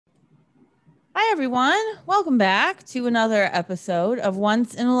Hi, everyone. Welcome back to another episode of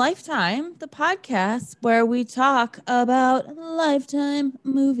Once in a Lifetime, the podcast where we talk about Lifetime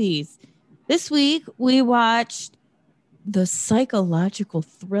movies. This week, we watched the psychological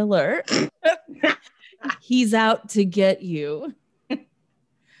thriller, He's Out to Get You.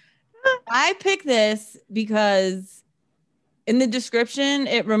 I picked this because in the description,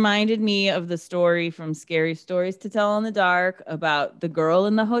 it reminded me of the story from Scary Stories to Tell in the Dark about the girl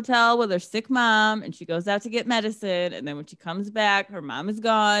in the hotel with her sick mom, and she goes out to get medicine. And then when she comes back, her mom is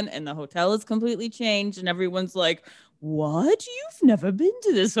gone, and the hotel is completely changed. And everyone's like, "What? You've never been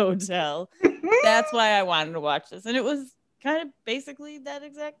to this hotel?" That's why I wanted to watch this. And it was kind of basically that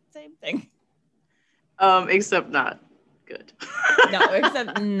exact same thing. Except not good. No,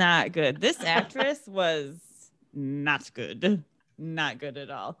 except not good. This actress was not good. Not good at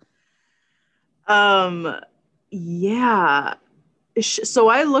all. Yeah. So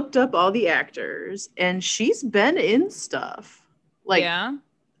I looked up all the actors, and she's been in stuff like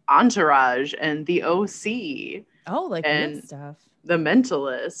Entourage and The OC. Oh, like good stuff. The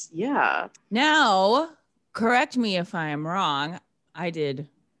Mentalist. Yeah. Now, correct me if I am wrong. I did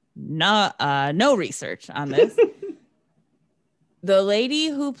no research on this. The lady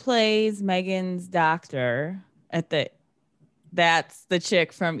who plays Megan's doctor that's the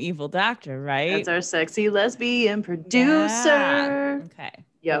chick from Evil Doctor, right? That's our sexy lesbian producer. Yeah. Okay.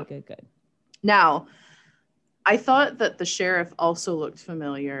 Yep. Good. Now, I thought that the sheriff also looked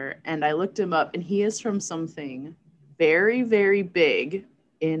familiar, and I looked him up, and he is from something very, very big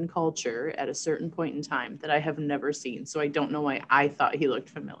in culture at a certain point in time that I have never seen. So I don't know why I thought he looked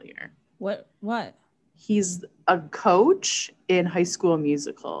familiar. What? He's a coach in High School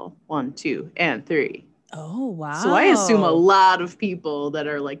Musical 1, 2, and 3. Oh, wow. So I assume a lot of people that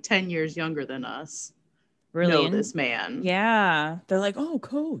are like 10 years younger than us know this man. Yeah. They're like, oh,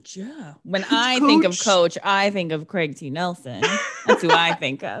 Coach. Yeah. When I think of Coach, I think of Craig T. Nelson. That's who I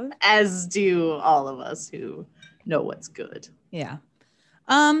think of. As do all of us who know what's good. Yeah.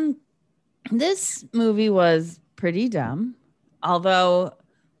 This movie was pretty dumb. Although,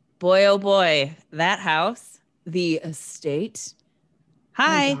 boy, oh boy, that house, the estate.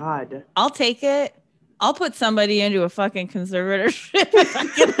 Hi. Oh, God. I'll take it. I'll put somebody into a fucking conservatorship if I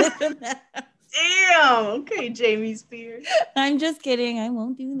can live in that house. Damn. Okay, Jamie Spears. I'm just kidding. I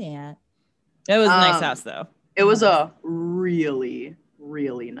won't do that. It was a nice house, though. It was a really,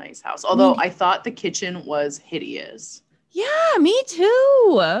 really nice house. Although I thought the kitchen was hideous. Yeah, me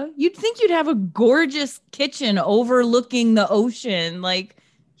too. You'd think you'd have a gorgeous kitchen overlooking the ocean. Like,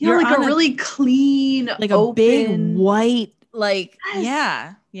 you're like a really clean, like open, a big white, like,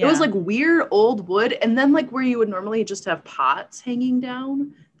 yes. Yeah. It was like weird old wood. And then like where you would normally just have pots hanging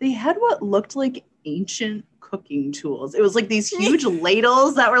down, they had what looked like ancient cooking tools. It was like these huge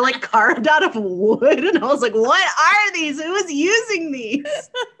ladles that were like carved out of wood. And I was like, what are these? Who is using these?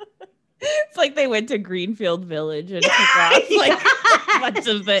 It's like they went to Greenfield Village and took off like a bunch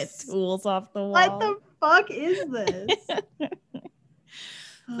of the tools off the wall. What the fuck is this?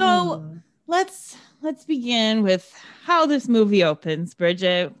 So let's begin with how this movie opens.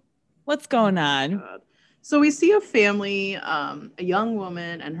 Bridget, what's going on? So we see a family, a young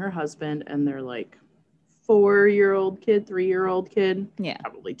woman and her husband, and their like 4-year-old kid, 3-year-old kid,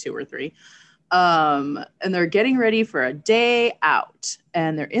 probably 2 or 3. And they're getting ready for a day out,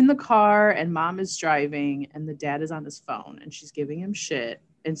 and they're in the car, and mom is driving, and the dad is on his phone, and she's giving him shit.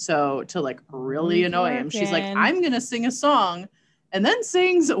 And so to like really annoy him, she's like, I'm gonna sing a song, and then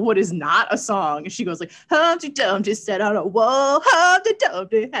sings what is not a song. And she goes like, Humpty Dumpty sat on a wall, Humpty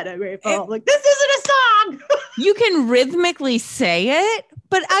Dumpty had a great fall. Like, this isn't a song. You can rhythmically say it,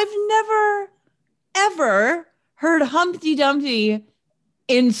 but I've never ever heard Humpty Dumpty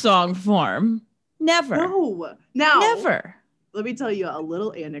in song form. Never. No. Now, never. Let me tell you a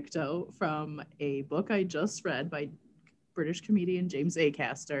little anecdote from a book I just read by British comedian James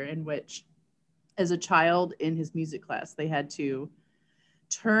Acaster, in which, as a child in his music class, they had to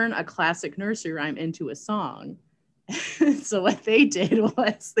turn a classic nursery rhyme into a song. So what they did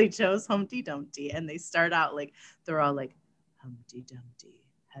was they chose Humpty Dumpty, and they start out like, they're all like, Humpty Dumpty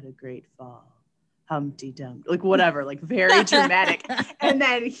had a great fall. Humpty Dumpty, like whatever, like very dramatic. And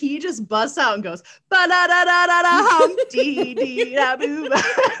then he just busts out and goes, ba-da-da-da-da-da, Humpty dee da boo.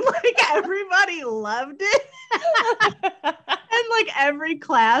 Like everybody loved it. And like every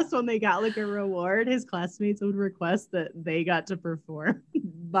class, when they got like a reward, his classmates would request that they got to perform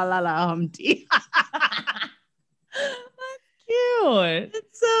Ba-la-la Humpty. Cute.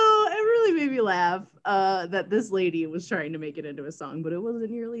 So it really made me laugh that this lady was trying to make it into a song, but it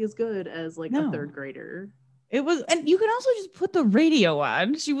wasn't nearly as good as like a third grader. It was, and you can also just put the radio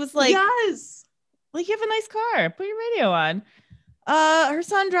on. She was like, yes, Like, you have a nice car. Put your radio on. Her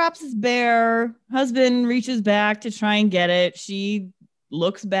son drops his bear. Husband reaches back to try and get it. She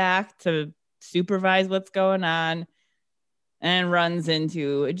looks back to supervise what's going on and runs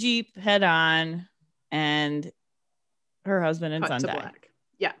into a Jeep head on, and her husband and son die. Black.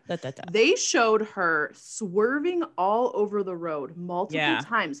 Yeah. Da, da, da. They showed her swerving all over the road multiple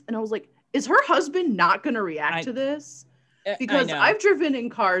times. And I was like, is her husband not going to react to this? Because I've driven in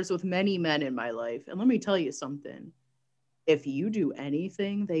cars with many men in my life. And let me tell you something. If you do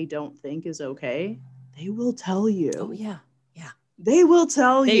anything they don't think is okay, they will tell you. Oh, yeah. Yeah. They will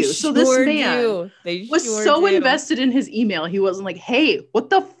tell you. So this man was so invested in his email. He wasn't like, hey, what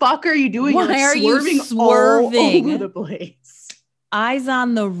the fuck are you doing? Why are you swerving all over the place? Eyes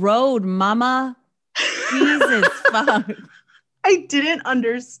on the road, mama. Jesus fuck. I didn't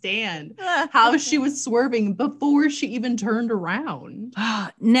understand how she was swerving before she even turned around.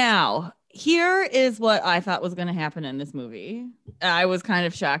 Now, here is what I thought was going to happen in this movie. I was kind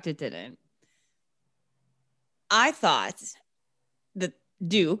of shocked it didn't. I thought that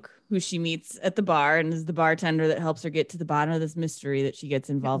Duke, who she meets at the bar and is the bartender that helps her get to the bottom of this mystery that she gets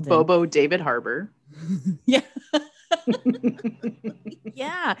involved in. Bobo David Harbour. Yeah.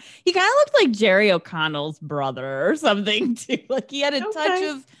 Yeah. He kind of looked like Jerry O'Connell's brother or something too. Like he had a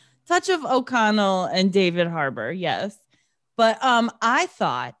touch of O'Connell and David Harbour. Yes. But I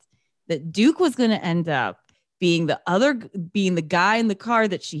thought that Duke was going to end up being the guy in the car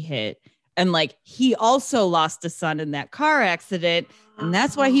that she hit. And like, he also lost a son in that car accident. And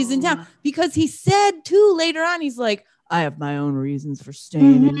that's why he's in town, because he said too, later on, he's like, I have my own reasons for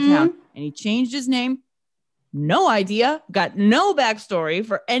staying in town. And he changed his name. No idea. Got no backstory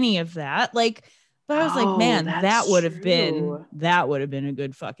for any of that. Like, but I was like, man, that would have been a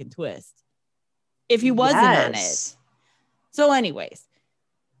good fucking twist if he wasn't on it. So anyways,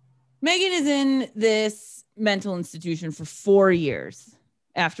 Megan is in this mental institution for 4 years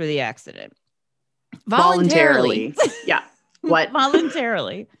after the accident. Voluntarily. Yeah. What?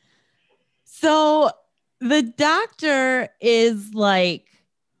 Voluntarily. So the doctor is like,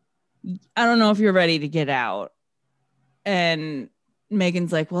 I don't know if you're ready to get out. And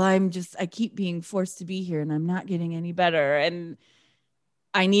Megan's like, well, I keep being forced to be here and I'm not getting any better. And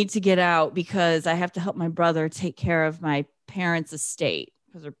I need to get out because I have to help my brother take care of my parents' estate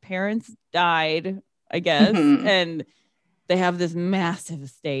because her parents died, I guess. Mm-hmm. And they have this massive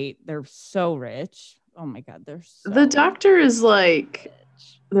estate. They're so rich. Oh my God. The doctor is like,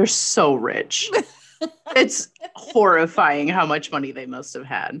 they're so rich. It's horrifying how much money they must have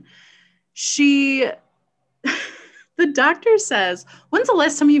had. The doctor says, when's the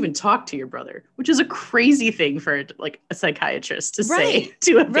last time you even talked to your brother? Which is a crazy thing for like a psychiatrist to say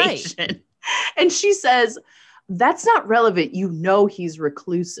to a patient. And she says, that's not relevant. You know, he's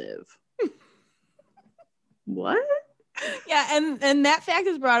reclusive. What? Yeah. And that fact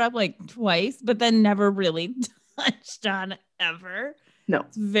is brought up like twice, but then never really touched on ever. No.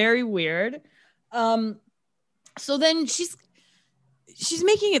 It's very weird. So then she's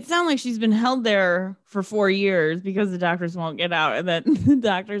making it sound like she's been held there for 4 years because the doctors won't get out. And then the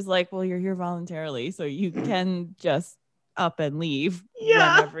doctor's like, well, you're here voluntarily, so you can just up and leave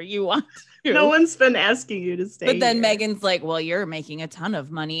whenever you want to. No one's been asking you to stay. But then Megan's like, well, you're making a ton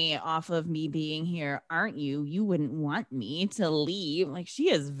of money off of me being here, aren't you? You wouldn't want me to leave. Like, she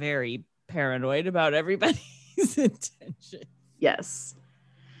is very paranoid about everybody's intention. Yes.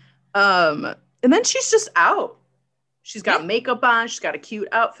 And then she's just out. She's got makeup on. She's got a cute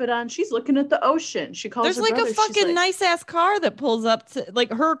outfit on. She's looking at the ocean. She calls. There's her like brother. A fucking nice ass car that pulls up to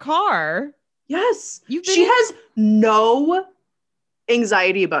like her car. Yes. She has no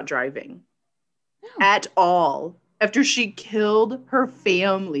anxiety about driving at all after she killed her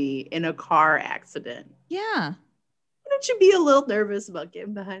family in a car accident. Yeah. Wouldn't you be a little nervous about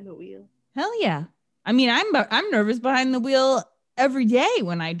getting behind the wheel? Hell yeah. I mean, I'm nervous behind the wheel every day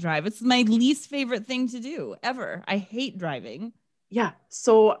when I drive. It's my least favorite thing to do ever. I hate driving. Yeah.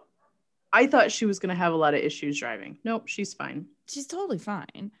 So I thought she was going to have a lot of issues driving. Nope, she's fine. She's totally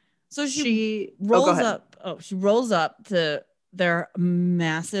fine. So she rolls up. Oh, she rolls up to their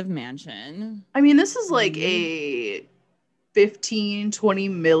massive mansion. I mean, this is like a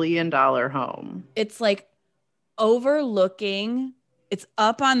 $15-20 million home. It's like overlooking. It's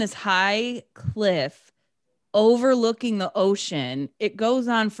up on this high cliff overlooking the ocean. It goes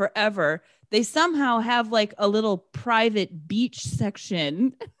on forever. They somehow have like a little private beach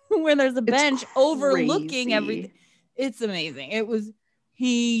section where there's a bench overlooking everything. It's amazing. It was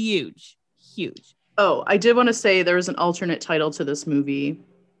huge. Oh, I did want to say there was an alternate title to this movie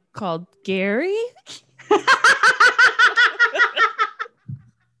called Gary.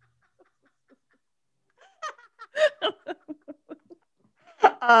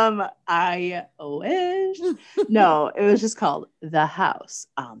 I wish. No, it was just called The House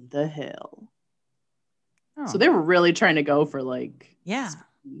on the Hill. So they were really trying to go for like, yeah.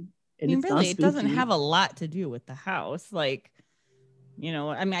 spooky, I mean, really, it doesn't have a lot to do with the house. Like, you know,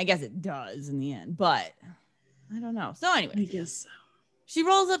 I mean, I guess it does in the end, but I don't know. So anyway, I guess so. She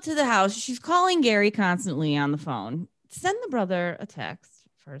rolls up to the house. She's calling Gary constantly on the phone. Send the brother a text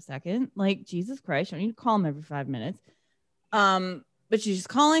for a second. Like, Jesus Christ, I don't need to call him every 5 minutes. But she's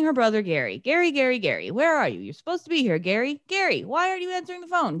calling her brother Gary. Gary, where are you? You're supposed to be here, Gary. Gary, why aren't you answering the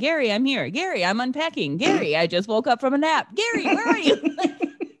phone? Gary, I'm here. Gary, I'm unpacking. Gary, I just woke up from a nap. Gary, where are you?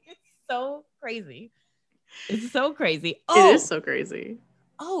 It's so crazy. It's so crazy. It is so crazy.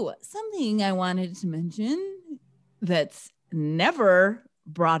 Oh, something I wanted to mention that's never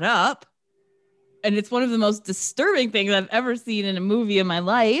brought up, and it's one of the most disturbing things I've ever seen in a movie in my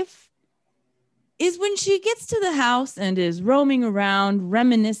life, is when she gets to the house and is roaming around,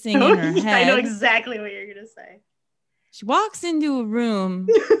 reminiscing in her head. I know exactly what you're going to say. She walks into a room,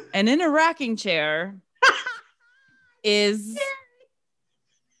 and in a rocking chair is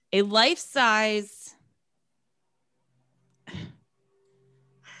a life-size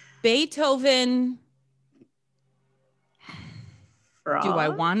Beethoven. Frog? Do I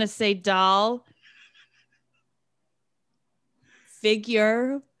want to say doll?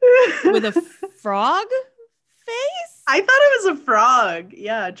 Figure with a frog face? I thought it was a frog.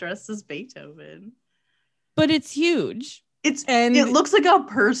 Yeah, dressed as Beethoven. But it's huge. It looks like a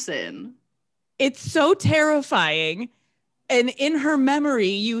person. It's so terrifying. And in her memory,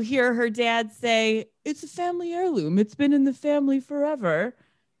 you hear her dad say, it's a family heirloom. It's been in the family forever.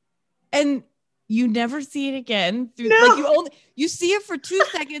 And you never see it again. Like you see it for 2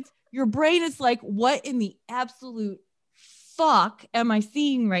 seconds. Your brain is like, what in the absolute fuck am I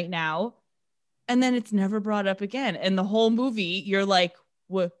seeing right now? And then it's never brought up again. And the whole movie, you're like,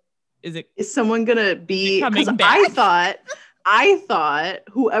 what is it? Is someone gonna be? Because I thought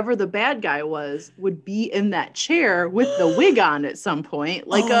whoever the bad guy was would be in that chair with the wig on at some point,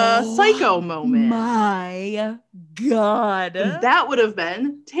 like a Psycho moment. My God. And that would have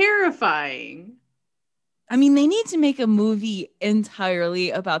been terrifying. I mean, they need to make a movie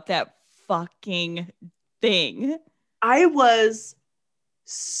entirely about that fucking thing. I was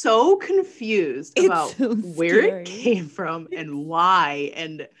so confused about where it came from and why,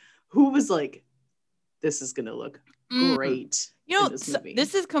 and who was like, this is going to look great. You know,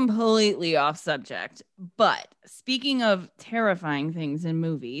 this is completely off subject, but speaking of terrifying things in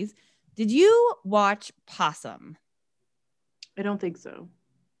movies, did you watch Possum? I don't think so.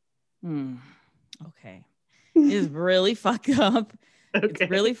 Okay. It is really fucked up. Okay.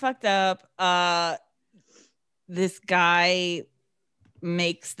 It's really fucked up. This guy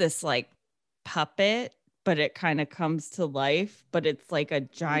makes this like puppet, but it kind of comes to life, but it's like a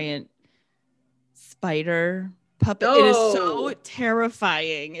giant spider puppet. It is so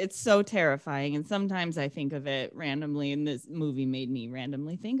terrifying. It's so terrifying. And sometimes I think of it randomly, and this movie made me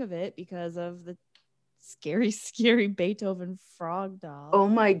randomly think of it because of the scary Beethoven frog doll. Oh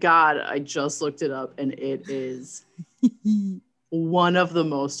my God. I just looked it up, and it is one of the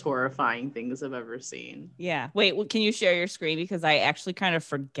most horrifying things I've ever seen. Yeah. Wait, can you share your screen? Because I actually kind of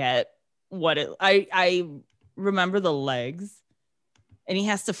forget what it... I remember the legs, and he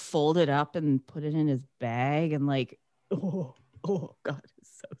has to fold it up and put it in his bag, and like, oh God,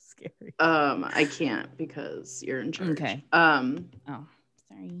 it's so scary. I can't because you're in charge. Okay. Oh,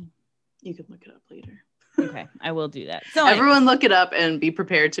 sorry. You can look it up later. Okay, I will do that. So everyone look it up and be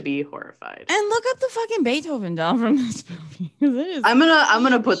prepared to be horrified. And look up the fucking Beethoven doll from this movie. I'm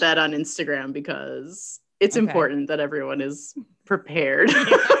gonna put that on Instagram because it's important that everyone is prepared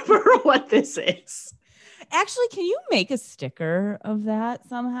for what this is. Actually, can you make a sticker of that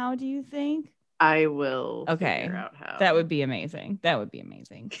somehow, do you think? I will figure out how. That would be amazing.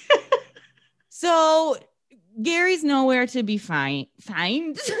 So Gary's nowhere to be find.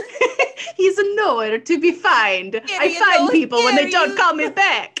 He's nowhere to be found. I find people when they don't call me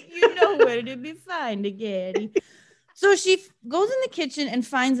back. You know where to be found, Gary. So she goes in the kitchen and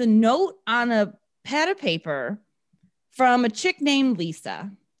finds a note on a pad of paper from a chick named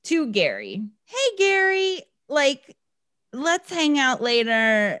Lisa to Gary. Hey, Gary, like, let's hang out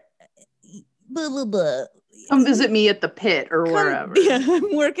later. Blah, blah, blah. Come visit me at the pit or wherever. Yeah,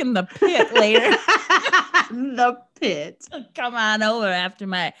 I'm working the pit later. The pit. Come on over after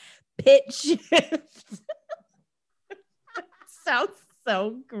my pit shift. Sounds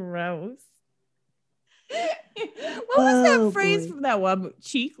so gross. What was that phrase from that one?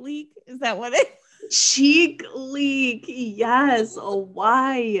 Cheek leak? Is that what it Cheek leak. Yes. Oh,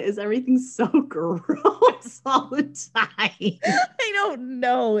 why is everything so gross all the time? I don't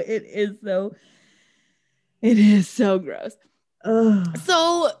know. It is so gross. Ugh.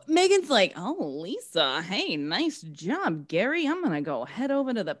 So Megan's like, oh, Lisa, hey, nice job, Gary. I'm going to go head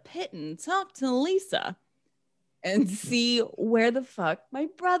over to the pit and talk to Lisa and see where the fuck my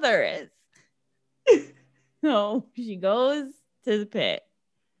brother is. So she goes to the pit.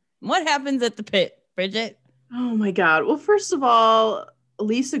 What happens at the pit, Bridget? Oh my God. Well, first of all,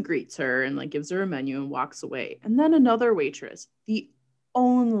 Lisa greets her and like gives her a menu and walks away. And then another waitress, the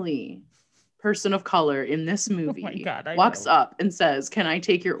only person of color in this movie, Oh my God, I walks know. up and says, "Can I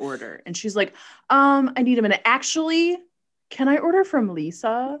take your order?" And she's like, I need a minute. Actually, can I order from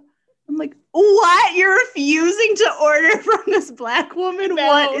Lisa? I'm like, what? You're refusing to order from this Black woman? No.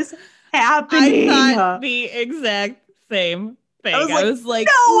 What is happening? I thought the exact same thing. I was like,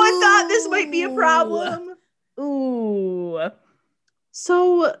 no, I thought this might be a "Ooh." problem. Ooh.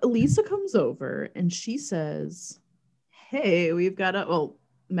 So Lisa comes over and she says, hey,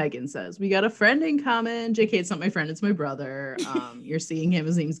 Megan says, we got a friend in common. JK, it's not my friend, it's my brother. You're seeing him.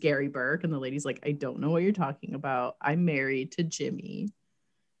 His name's Gary Burke. And the lady's like, I don't know what you're talking about. I'm married to Jimmy.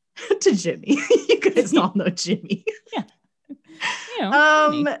 To Jimmy. You guys all know Jimmy. Yeah. You know,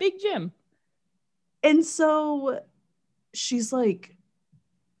 Jimmy, Big Jim. And so she's like,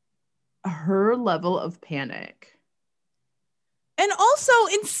 her level of panic. And also,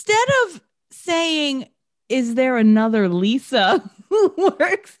 instead of saying, is there another Lisa who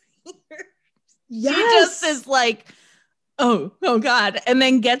works here? Yes. She just is like, oh God. And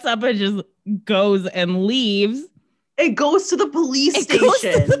then gets up and just goes and leaves. It goes to the police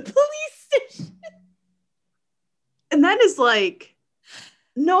station. And then is like,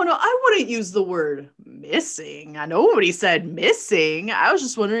 no, I wouldn't use the word missing. I know nobody said missing. I was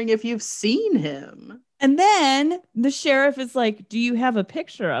just wondering if you've seen him. And then the sheriff is like, do you have a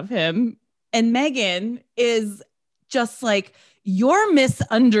picture of him? And Megan is just like, you're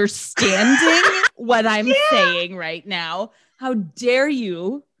misunderstanding what I'm saying right now. How dare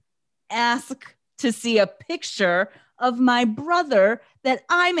you ask to see a picture of my brother that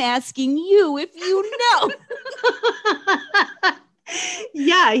I'm asking you if you know?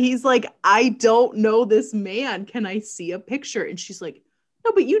 Yeah, he's like, I don't know this man. Can I see a picture? And she's like,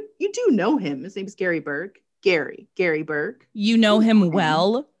 no, but you do know him. His name's Gary Burke. Gary Burke. You know him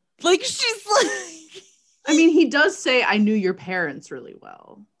well? Like, she's like... I mean, he does say, I knew your parents really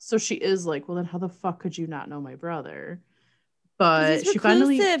well. So she is like, well, then how the fuck could you not know my brother? But she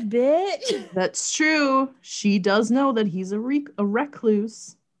finally... bitch. That's true. She does know that he's a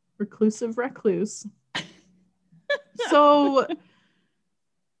recluse. Reclusive recluse. So,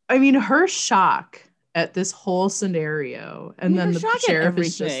 I mean, her shock at this whole scenario, and then the sheriff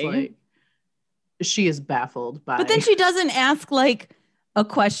is just like, she is baffled by. But then she doesn't ask like a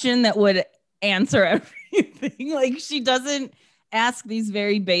question that would answer everything. Like, she doesn't ask these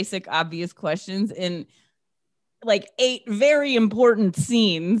very basic, obvious questions in like 8 very important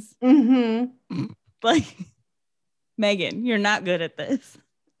scenes. Mm-hmm. Like, Megan, you're not good at this.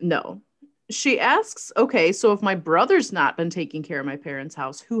 No. She asks, okay, so if my brother's not been taking care of my parents'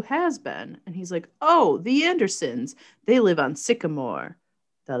 house, who has been? And he's like, oh, the Andersons. They live on Sycamore,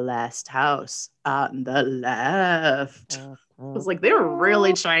 the last house on the left. I was like, they were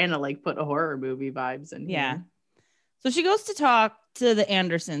really trying to like put horror movie vibes in here. Yeah. So she goes to talk to the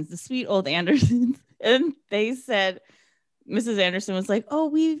Andersons, the sweet old Andersons. And they said, Mrs. Anderson was like, oh,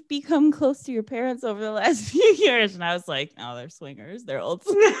 we've become close to your parents over the last few years. And I was like, no, they're swingers. They're old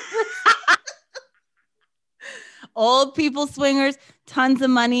swingers. Old people swingers, tons of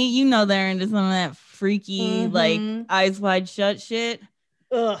money. You know, they're into some of that freaky, like Eyes Wide Shut shit.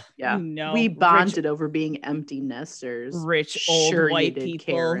 Ugh. Yeah. You know, we bonded over being empty nesters. Rich old white people.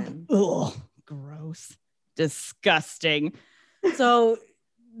 Karen. Ugh, gross. Disgusting. So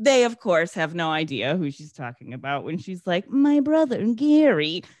they, of course, have no idea who she's talking about when she's like, my brother,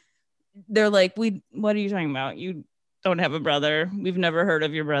 Gary. They're like, what are you talking about? You don't have a brother. We've never heard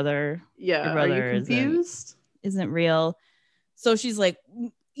of your brother. Yeah. Your brother are you confused? Isn't real. So she's like,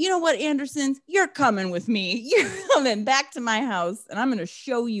 you know what, Andersons? You're coming with me. You're coming back to my house, and I'm going to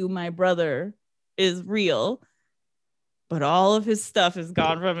show you my brother is real. But all of his stuff is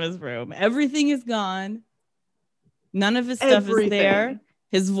gone from his room. Everything is gone. None of his stuff is there.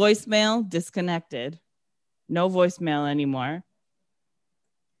 His voicemail disconnected. No voicemail anymore.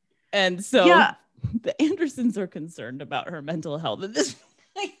 And so the Andersons are concerned about her mental health at this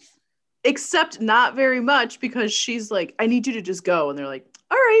point. Except not very much, because she's like, I need you to just go. And they're like,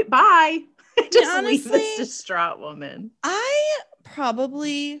 all right, bye. Just honestly, leave this distraught woman. I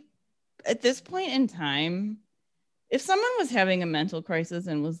probably at this point in time, if someone was having a mental crisis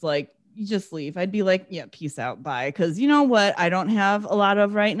and was like, you just leave, I'd be like, yeah, peace out, bye. Because you know what I don't have a lot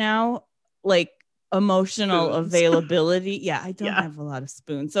of right now? Like emotional Spoons. availability. Yeah, I don't have a lot of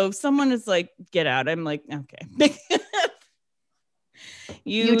spoons. So if someone is like, get out, I'm like, okay.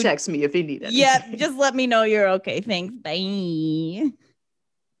 You text me if you need anything. Yeah, just let me know you're okay. Thanks. Bye.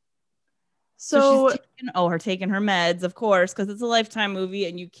 So she's taking her meds, of course, because it's a Lifetime movie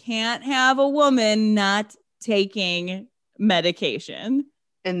and you can't have a woman not taking medication.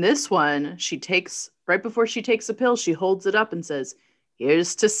 In this one, she takes, right before she takes a pill, she holds it up and says,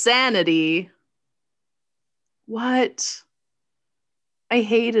 "Here's to sanity." What? I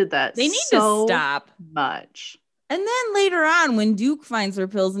hated that. They need to stop much. And then later on, when Duke finds her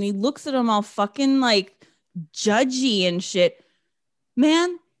pills and he looks at them all fucking like judgy and shit,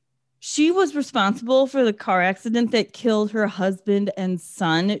 man, she was responsible for the car accident that killed her husband and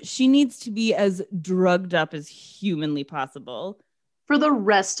son. She needs to be as drugged up as humanly possible for the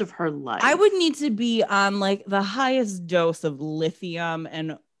rest of her life. I would need to be on like the highest dose of lithium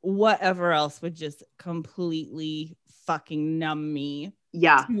and whatever else would just completely fucking numb me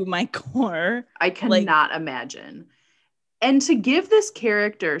to my core. I cannot imagine. And to give this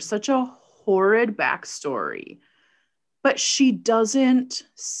character such a horrid backstory, but she doesn't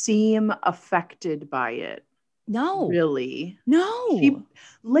seem affected by it. No. Really? No.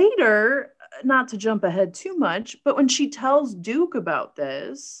 Later, not to jump ahead too much, but when she tells Duke about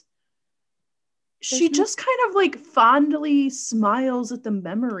this, she just kind of like fondly smiles at the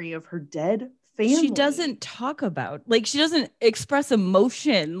memory of her dead family. She doesn't talk about, like, she doesn't express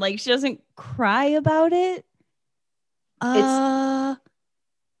emotion. Like, she doesn't cry about it. I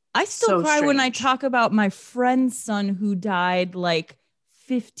still cry when I talk about my friend's son who died like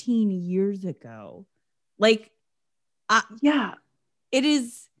 15 years ago. Like, it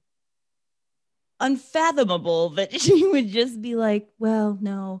is unfathomable that she would just be like, well,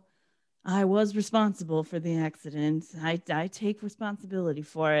 no, I was responsible for the accident. I take responsibility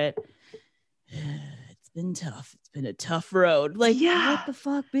for it. It's been tough. It's been a tough road. Like, what the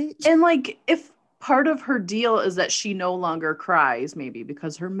fuck, bitch? And like, if part of her deal is that she no longer cries, maybe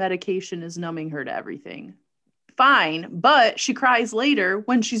because her medication is numbing her to everything, fine, but she cries later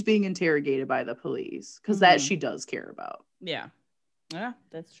when she's being interrogated by the police, because that she does care about. Yeah,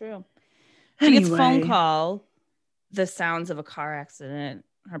 that's true. She gets a phone call, the sounds of a car accident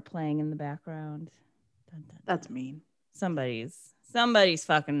are playing in the background. Dun, dun, dun. That's mean. Somebody's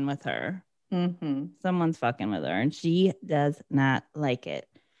fucking with her. Someone's fucking with her, and she does not like it.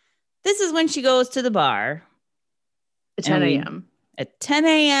 This is when she goes to the bar at 10 a.m. At 10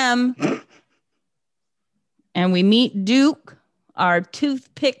 a.m. And we meet Duke, our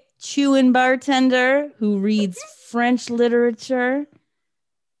toothpick chewing bartender who reads French literature.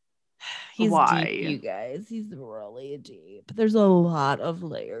 He's deep, you guys. He's really deep. There's a lot of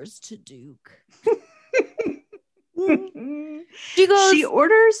layers to Duke. She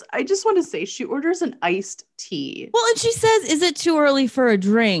orders, I just want to say, she orders an iced tea. Well, and she says, is it too early for a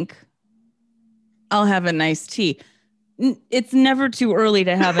drink? I'll have a nice tea. It's never too early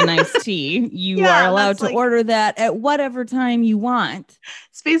to have a nice tea. You are allowed to order that at whatever time you want.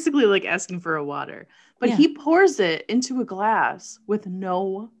 It's basically like asking for a water. But he pours it into a glass with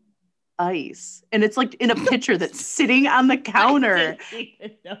no ice. And it's like in a pitcher that's sitting on the counter. I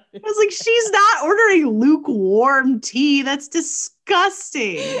was like, she's not ordering lukewarm tea. That's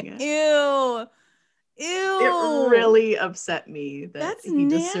disgusting. Ew. It really upset me that he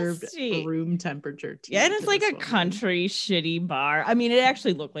deserved room temperature tea. Yeah, and it's like a country shitty bar. I mean, it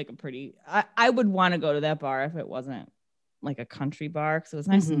actually looked like a pretty... I would want to go to that bar if it wasn't like a country bar, because it was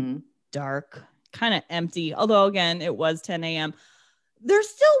nice and dark, kind of empty. Although, again, it was 10 a.m. There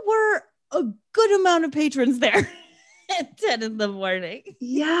still were a good amount of patrons there at 10 in the morning.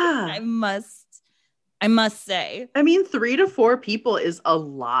 Yeah. I must say. I mean, 3 to 4 people is a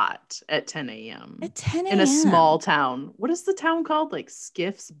lot at 10 a.m. At 10 a.m. In a small town. What is the town called? Like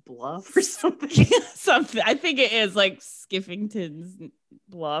Skiff's Bluff or something? Something. I think it is like Skiffington's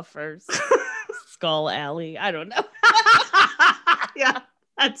Bluff or Skull Alley. I don't know. Yeah,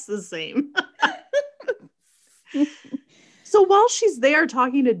 that's the same. So while she's there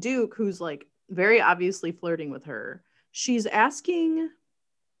talking to Duke, who's like very obviously flirting with her, she's asking...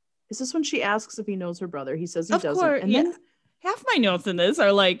 Is this when she asks if he knows her brother? He says he doesn't. Course, and then half my notes in this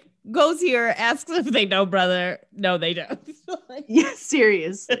are like, goes here, asks if they know brother. No, they don't. Yeah,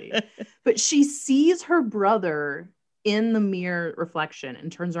 seriously. But she sees her brother in the mirror reflection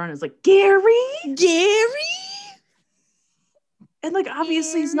and turns around and is like, Gary? And like,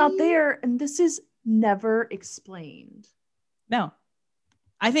 obviously he's not there. And this is never explained. No.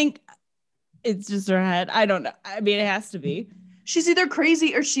 I think It's just her head. I don't know. I mean, it has to be. She's either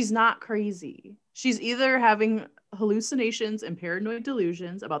crazy or she's not crazy. She's either having hallucinations and paranoid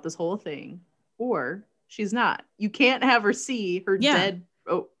delusions about this whole thing, or she's not. You can't have her see her dead,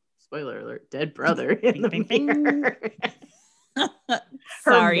 oh, spoiler alert, dead brother in the mirror.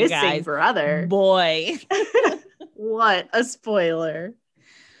 Sorry, her missing guys. brother. Boy. What a spoiler.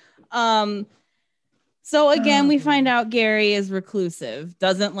 So again, we find out Gary is reclusive,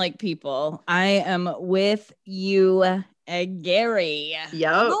 doesn't like people. I am with you, Gary.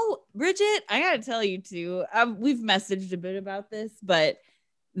 Yep. Oh, Bridget, I gotta tell you too. We've messaged a bit about this, but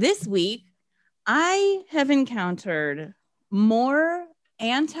this week I have encountered more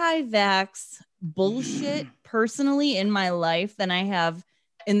anti-vax bullshit personally in my life than I have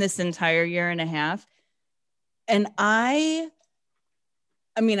in this entire year and a half. And I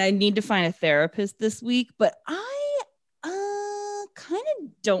mean, I need to find a therapist this week, but I kind of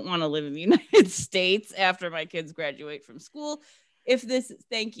don't want to live in the United States after my kids graduate from school.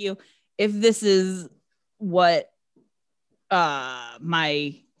 Thank you. If this is what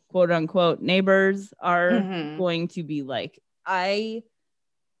my quote unquote neighbors are going to be like, I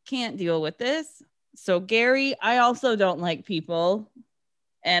can't deal with this. So Gary, I also don't like people,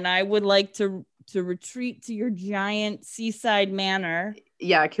 and I would like to retreat to your giant seaside manor.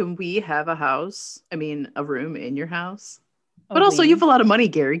 Yeah, can we have a house? I mean, a room in your house? But also, you have a lot of money,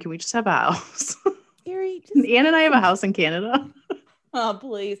 Gary. Can we just have a house? Gary, Anne and I have a house in Canada. Oh,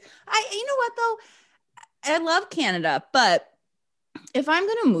 please. You know what, though? I love Canada, but if I'm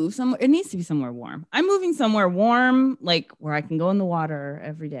going to move somewhere, it needs to be somewhere warm. I'm moving somewhere warm, like where I can go in the water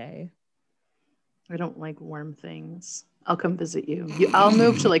every day. I don't like warm things. I'll come visit you. I'll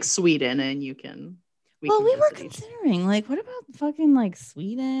move to like Sweden and you can. We were considering like, what about fucking like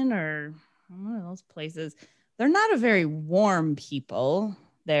Sweden or one of those places? They're not a very warm people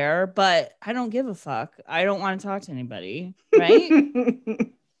there, but I don't give a fuck. I don't want to talk to anybody, right?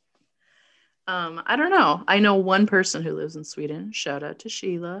 I don't know. I know one person who lives in Sweden. Shout out to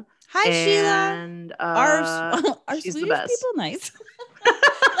Sheila. Hi, Sheila. Are she's Swedish the best. people nice?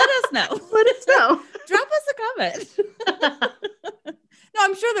 Let us know. Let us know. Drop us a comment. No,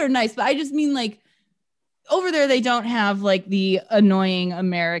 I'm sure they're nice, but I just mean like over there they don't have like the annoying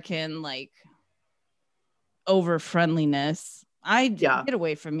American like over friendliness. Get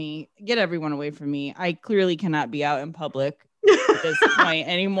away from me. Get everyone away from me. I clearly cannot be out in public at this point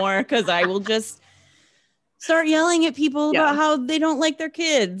anymore because I will just start yelling at people about how they don't like their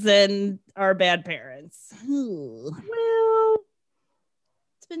kids and are bad parents. Ooh. Well,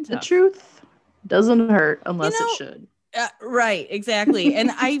 it's been tough. The truth doesn't hurt unless it should. Right, exactly. And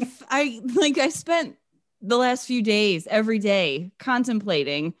I spent the last few days every day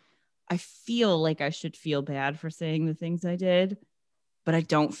contemplating. I feel like I should feel bad for saying the things I did, but I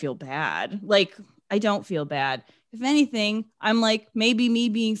don't feel bad. Like, I don't feel bad. If anything, I'm like, maybe me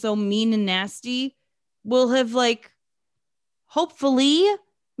being so mean and nasty will have like hopefully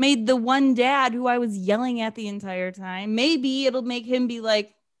made the one dad who I was yelling at the entire time. Maybe it'll make him be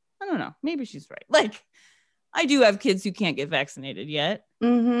like, I don't know, maybe she's right. Like, I do have kids who can't get vaccinated yet.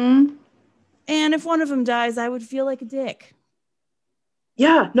 Mm-hmm. And if one of them dies, I would feel like a dick.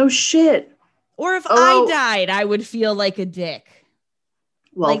 Yeah, no shit. Or if I died, I would feel like a dick.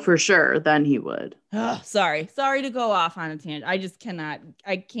 Well, like, for sure, then he would. Sorry to go off on a tangent. I just cannot.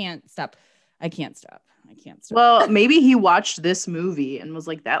 I can't stop. Well, maybe he watched this movie and was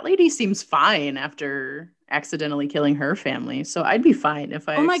like, that lady seems fine after accidentally killing her family. So I'd be fine if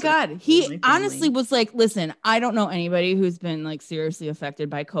I. Oh my God. He honestly was like, listen, I don't know anybody who's been like seriously affected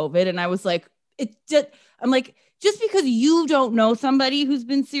by COVID. And I was like, I'm like, just because you don't know somebody who's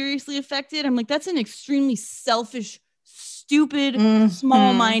been seriously affected, I'm like, that's an extremely selfish, stupid,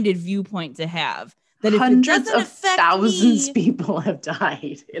 small-minded viewpoint to have. That hundreds of thousands of people have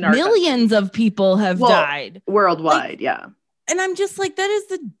died in our millions of people have died worldwide. Yeah. And I'm just like, that is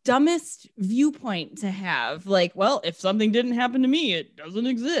the dumbest viewpoint to have. Like, well, if something didn't happen to me, it doesn't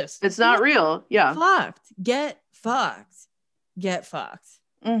exist. It's not real. Yeah. Get fucked.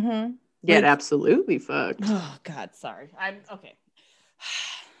 Mm-hmm. Get absolutely fucked. Oh God, sorry. I'm okay.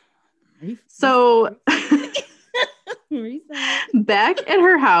 So back at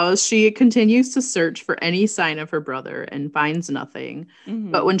her house, she continues to search for any sign of her brother and finds nothing. Mm-hmm.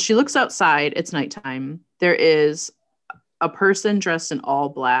 But when she looks outside, it's nighttime. There is a person dressed in all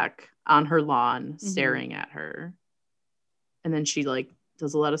black on her lawn staring at her. And then she like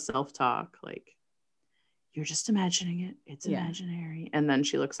does a lot of self-talk, like, you're just imagining it. It's imaginary. And then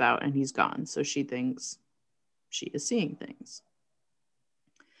she looks out and he's gone. So she thinks she is seeing things.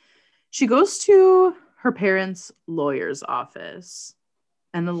 She goes to her parents' lawyer's office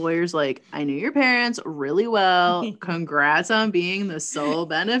And the lawyer's like, I knew your parents really well. Congrats on being the sole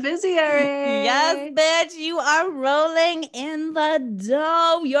beneficiary. Yes, bitch, you are rolling in the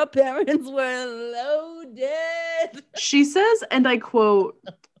dough. Your parents were loaded. She says, and I quote,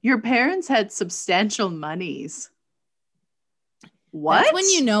 your parents had substantial monies. What? That's when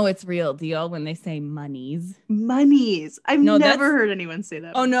you know it's real deal, when they say monies. Monies. I've never heard anyone say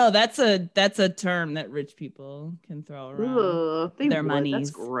that. Oh, no, that's a term that rich people can throw around. Ugh, their monies.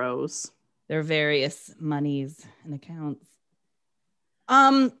 That's gross. Their various monies and accounts.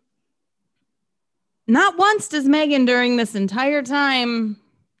 Not once does Megan during this entire time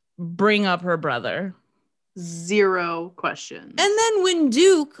bring up her brother. Zero questions. And then when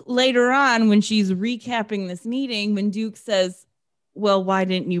Duke, later on, when she's recapping this meeting, when Duke says, well, why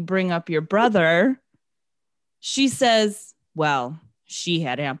didn't you bring up your brother? She says, well, she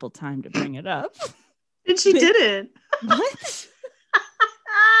had ample time to bring it up. And she didn't. What?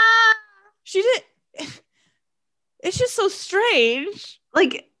 She did. It's just so strange.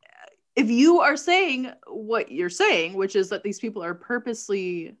 Like, if you are saying what you're saying, which is that these people are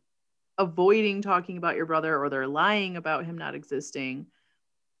purposely avoiding talking about your brother, or they're lying about him not existing,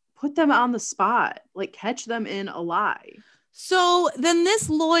 put them on the spot. Like, catch them in a lie. So then this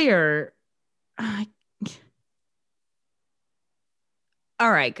lawyer, all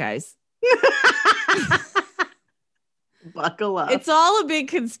right, guys. Buckle up. It's all a big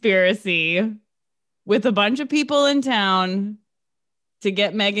conspiracy with a bunch of people in town to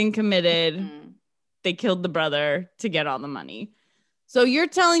get Megan committed. Mm-hmm. They killed the brother to get all the money. So you're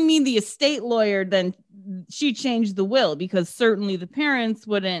telling me the estate lawyer, then she changed the will, because certainly the parents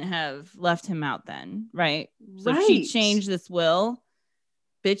wouldn't have left him out then, right? So if she changed this will,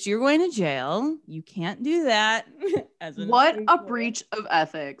 bitch, you're going to jail. You can't do that. What a breach of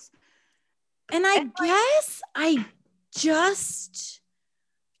ethics. And I guess I just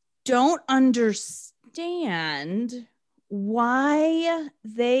don't understand why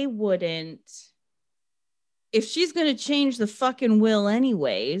they wouldn't. If she's going to change the fucking will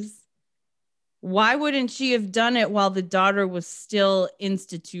anyways, why wouldn't she have done it while the daughter was still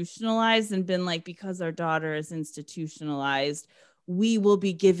institutionalized and been like, because our daughter is institutionalized, we will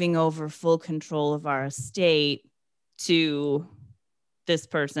be giving over full control of our estate to this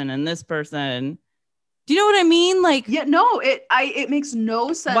person and this person. Do you know what I mean? Like, yeah, no, it makes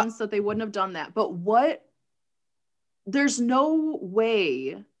no sense that they wouldn't have done that. But there's no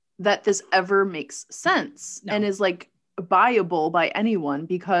way that this ever makes sense and is like buyable by anyone,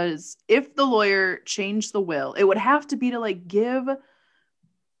 because if the lawyer changed the will, it would have to be to like give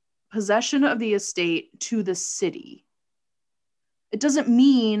possession of the estate to the city. It doesn't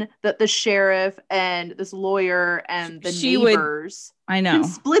mean that the sheriff and this lawyer and the neighbors can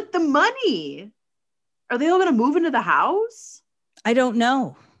split the money. Are they all going to move into the house? I don't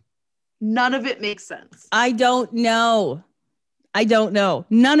know. None of it makes sense. I don't know.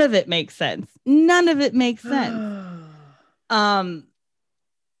 None of it makes sense. And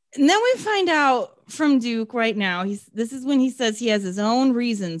then we find out from Duke right now, this is when he says he has his own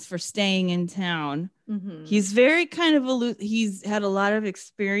reasons for staying in town. Mm-hmm. He's very kind of he's had a lot of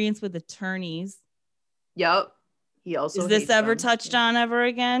experience with attorneys. Yep. He also is this ever touched on ever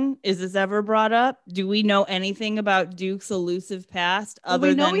again? Is this ever brought up? Do we know anything about Duke's elusive past?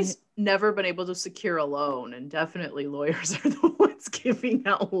 We know he's never been able to secure a loan, and definitely lawyers are the ones giving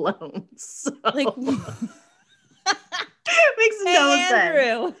out loans. So. Like, it makes no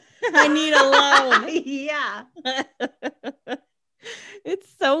sense. I need a loan. Yeah. It's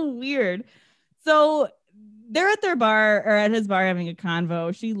so weird. So they're at their bar, or at his bar, having a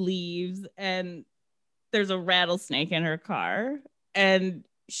convo. She leaves and there's a rattlesnake in her car, and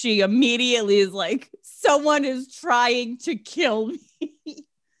she immediately is like, someone is trying to kill me.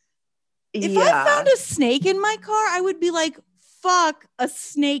 If I found a snake in my car, I would be like, fuck, a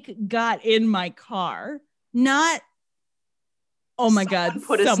snake got in my car. Not, oh my God,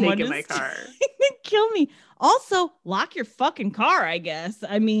 put a snake in my car. Kill me. Also, lock your fucking car, I guess.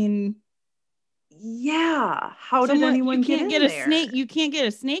 I mean, yeah. How did anyone get a snake? You can't get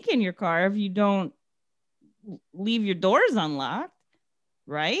a snake in your car if you don't leave your doors unlocked,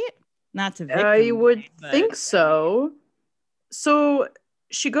 right? Not to victim, I would think so. So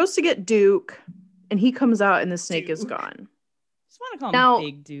she goes to get Duke, and he comes out, and the snake is gone. Just want to call him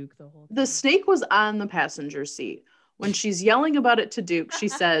Big Duke the whole time. The snake was on the passenger seat. When she's yelling about it to Duke, she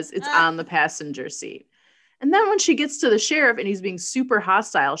says it's on the passenger seat. And then when she gets to the sheriff and he's being super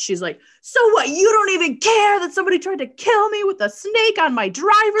hostile, she's like, so what? You don't even care that somebody tried to kill me with a snake on my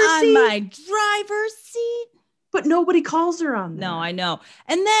driver's seat? On my driver's seat? But nobody calls her on that. No, I know.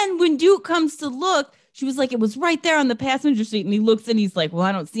 And then when Duke comes to look, She was like, it was right there on the passenger seat. And he looks and he's like, well,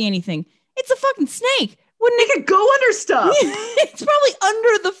 I don't see anything. It's a fucking snake. Wouldn't it could go under stuff? It's probably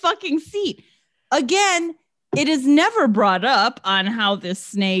under the fucking seat. Again, it is never brought up on how this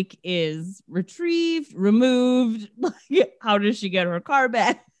snake is retrieved, removed. Like, how does she get her car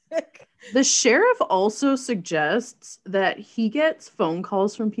back? The sheriff also suggests that he gets phone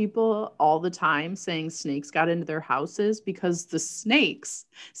calls from people all the time saying snakes got into their houses because the snakes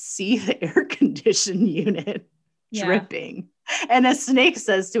see the air condition unit dripping. And a snake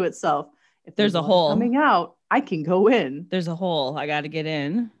says to itself, if there's a hole coming out, I can go in. There's a hole. I got to get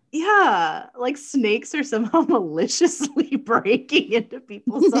in. Yeah, like snakes are somehow maliciously breaking into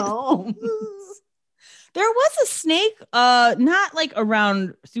people's homes. There was a snake, not like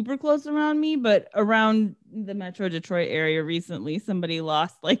around super close around me, but around the Metro Detroit area recently. Somebody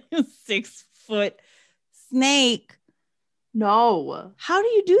lost like a 6-foot snake. No. How do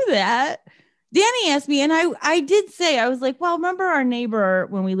you do that? Danny asked me, and I did say, I was like, well, remember our neighbor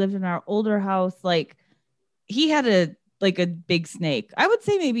when we lived in our older house? Like, he had a big snake. I would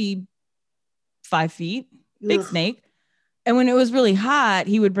say maybe 5 feet, big snake. And when it was really hot,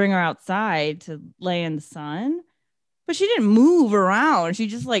 he would bring her outside to lay in the sun. But she didn't move around. She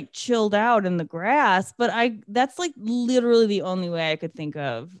just like chilled out in the grass. But that's like literally the only way I could think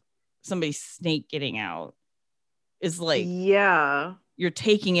of somebody's snake getting out is like, yeah, you're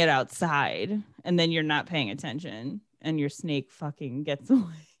taking it outside and then you're not paying attention and your snake fucking gets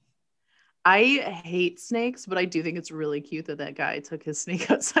away. I hate snakes, but I do think it's really cute that guy took his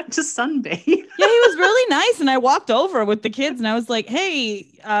snake outside to sunbathe. Yeah, he was really nice. And I walked over with the kids and I was like, hey,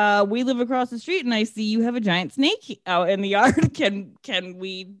 we live across the street and I see you have a giant snake out in the yard. Can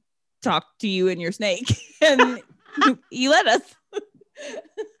we talk to you and your snake? And he let us.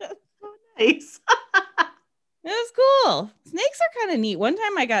 So nice. It was cool. Snakes are kind of neat. One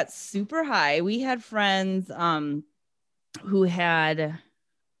time I got super high. We had friends who had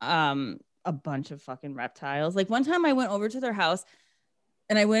a bunch of fucking reptiles. Like one time I went over to their house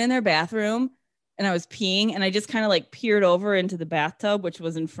and I went in their bathroom and I was peeing and I just kind of like peered over into the bathtub, which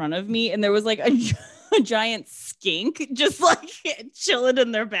was in front of me. And there was like a giant skink just like chilling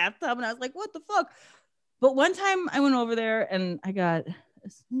in their bathtub. And I was like, what the fuck? But one time I went over there and I got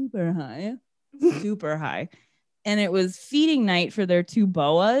super high. And it was feeding night for their 2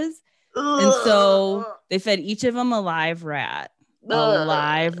 boas. And so they fed each of them a live rat.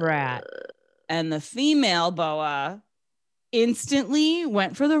 And the female boa instantly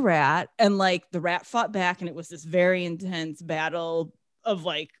went for the rat and like the rat fought back and it was this very intense battle of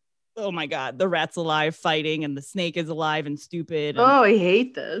like, oh my God, the rat's alive fighting and the snake is alive and stupid. And I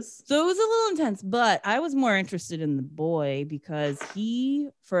hate this. so it was a little intense, but I was more interested in the boy because he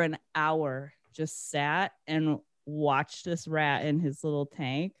for an hour just sat and watched this rat in his little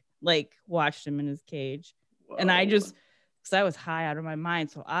tank, like watched him in his cage. Whoa. And I just, because I was high out of my mind.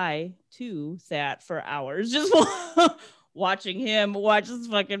 So I too sat for hours just watching him watch this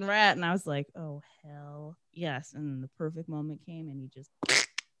fucking rat. And I was like, oh, hell yes. And then the perfect moment came and he just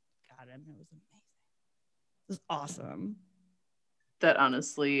got him. It was amazing. It was awesome. That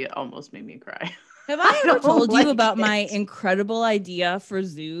honestly almost made me cry. Have I ever told you about my incredible idea for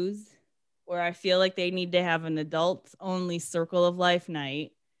zoos where I feel like they need to have an adults only circle of life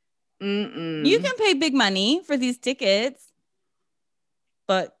night? Mm-mm. You can pay big money for these tickets.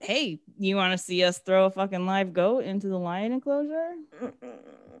 But hey, you want to see us throw a fucking live goat into the lion enclosure?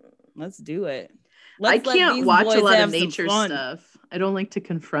 Let's do it. I can't watch a lot of nature stuff. I don't like to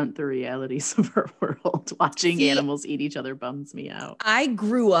confront the realities of our world. Watching animals eat each other bums me out. I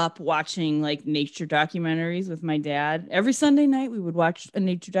grew up watching like nature documentaries with my dad. Every Sunday night we would watch a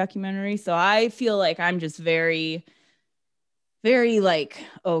nature documentary. So I feel like I'm just very, very like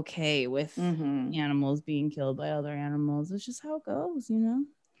okay with animals being killed by other animals. It's just how it goes, you know?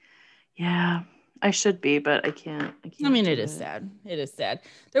 Yeah, I should be, but I can't. I mean, it is sad. It is sad.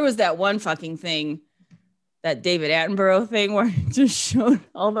 There was that one fucking thing, that David Attenborough thing where it just showed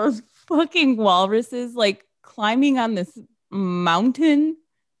all those fucking walruses like climbing on this mountain,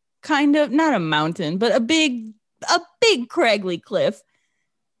 kind of, not a mountain, but a big craggly cliff.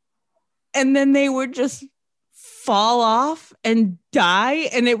 And then they would just fall off and die.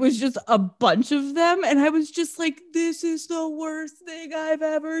 And it was just a bunch of them. And I was just like, this is the worst thing I've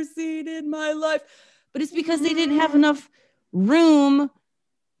ever seen in my life. But it's because they didn't have enough room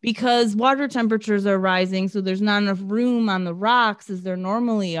because water temperatures are rising. So there's not enough room on the rocks as there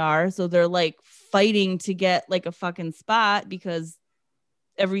normally are. So they're like fighting to get like a fucking spot because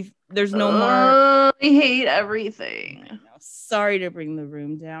there's no more. I hate everything. Sorry to bring the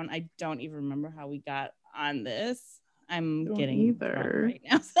room down. I don't even remember how we got on this. I'm getting either right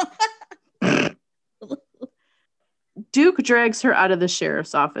now. So Duke drags her out of the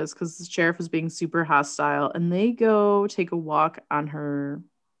sheriff's office because the sheriff is being super hostile, and they go take a walk on her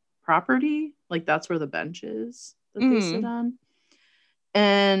property. Like, that's where the bench is that they sit on.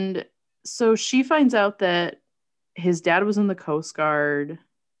 And so she finds out that his dad was in the Coast Guard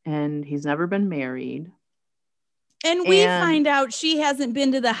and he's never been married. And we find out she hasn't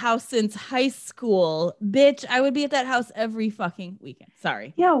been to the house since high school. Bitch, I would be at that house every fucking weekend.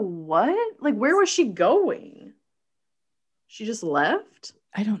 Sorry. Yeah, what? Like, where was she going? She just left?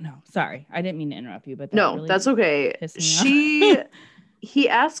 I don't know. Sorry. I didn't mean to interrupt you, but no, really that's okay. He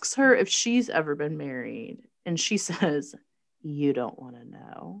asks her if she's ever been married, and she says, "You don't want to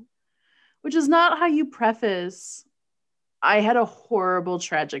know," which is not how you preface, "I had a horrible,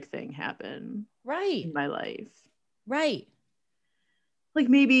 tragic thing happen in my life." Right. Like,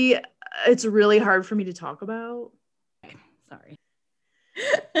 maybe it's really hard for me to talk about. Sorry.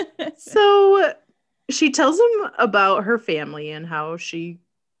 So she tells him about her family and how she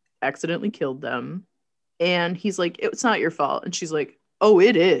accidentally killed them. And he's like, "It's not your fault." And she's like, "Oh,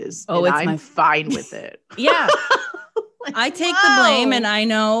 it is. Oh, and I'm fine with it." Yeah. Like, I take the blame, and I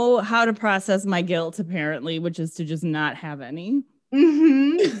know how to process my guilt, apparently, which is to just not have any.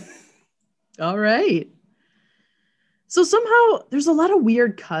 All right. So somehow there's a lot of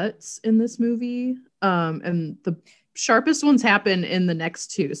weird cuts in this movie. And the sharpest ones happen in the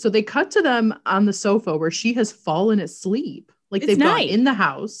next two. So they cut to them on the sofa where she has fallen asleep. Like, they've gone in the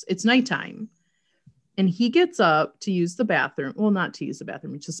house. It's nighttime. And he gets up to use the bathroom. Well, not to use the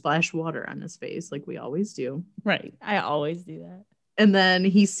bathroom, to splash water on his face like we always do. Right. I always do that. And then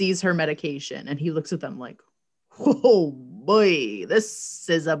he sees her medication and he looks at them like, "Oh boy, this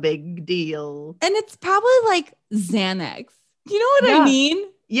is a big deal." And it's probably like Xanax. You know what I mean?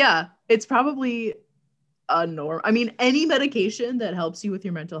 Yeah. It's probably a norm. I mean, any medication that helps you with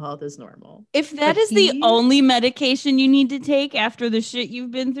your mental health is normal. If that is the only medication you need to take after the shit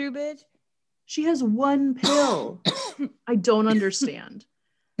you've been through, bitch. She has one pill. I don't understand.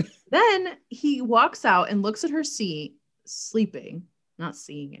 Then he walks out and looks at her sleeping, not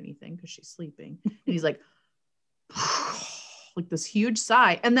seeing anything because she's sleeping. And he's like, like this huge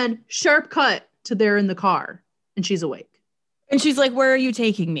sigh. And then sharp cut to they're in the car and she's awake. And she's like, "Where are you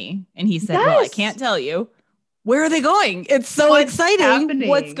taking me?" And he said, "Well, I can't tell you." Where are they going? It's so exciting. Happening?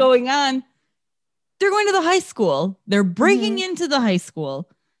 What's going on? They're going to the high school. They're breaking into the high school.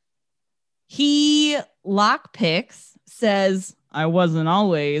 He lockpicks, says, "I wasn't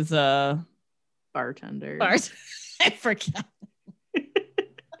always a bartender." I forgot.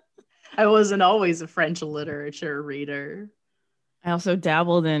 "I wasn't always a French literature reader. I also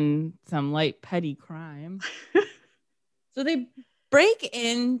dabbled in some light petty crime." So they break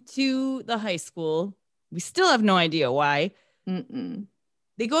into the high school. We still have no idea why.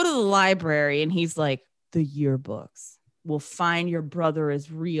 They go to the library and he's like, "The yearbooks. We'll find your brother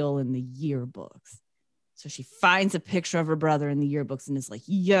is real in the yearbooks." So she finds a picture of her brother in the yearbooks and is like,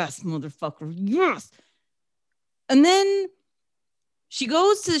 "Yes, motherfucker, yes." And then she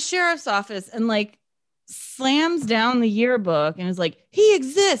goes to the sheriff's office and like slams down the yearbook and is like, "He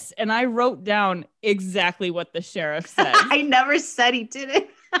exists." And I wrote down exactly what the sheriff said. I never said he didn't.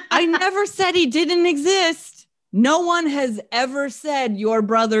 I never said he didn't exist. No one has ever said your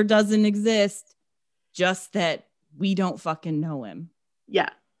brother doesn't exist. Just that we don't fucking know him. Yeah.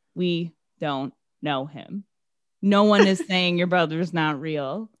 We don't know him. No one is saying your brother's not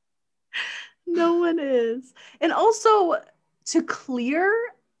real. No one is. And also, to clear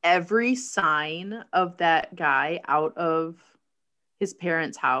every sign of that guy out of his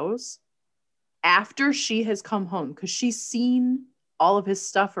parents' house after she has come home, because she's seen all of his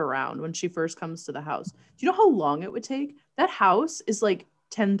stuff around when she first comes to the house. Do you know how long it would take? That house is like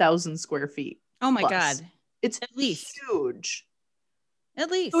 10,000 square feet. Oh my God. It's at least huge. At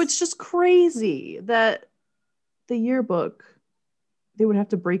least. So it's just crazy that the yearbook, they would have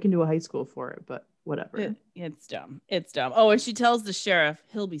to break into a high school for it, but whatever. It's dumb. It's dumb. Oh, and she tells the sheriff,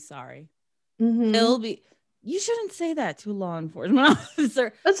 he'll be sorry. He'll be. You shouldn't say that to a law enforcement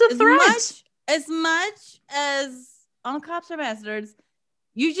officer. That's a threat. As much as all cops are bastards,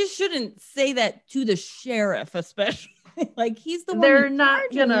 you just shouldn't say that to the sheriff, especially. Like, he's the one. They're not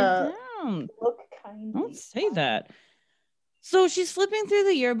gonna look kind. Don't say that. So she's flipping through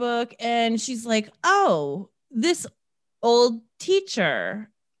the yearbook and she's like, "Oh, this old teacher,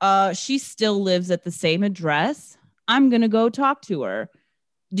 she still lives at the same address. I'm gonna go talk to her.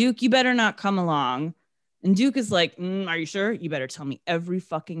 Duke, you better not come along." And Duke is like, "Are you sure? You better tell me every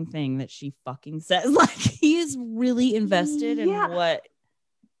fucking thing that she fucking says." Like, he is really invested in what.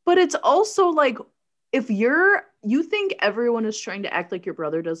 But it's also like, if you think everyone is trying to act like your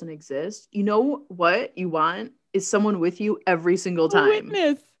brother doesn't exist, you know what you want is someone with you every single time.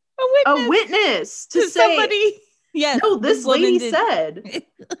 A A witness to say somebody. Yes. no, this lady said.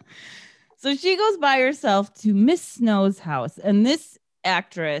 So she goes by herself to Miss Snow's house. And this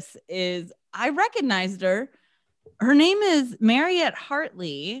actress I recognized her. Her name is Mariette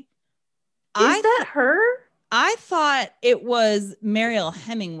Hartley. Is that her? I thought it was Mariel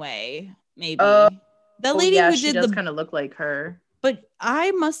Hemingway, maybe. The lady who she does kind of look like her. But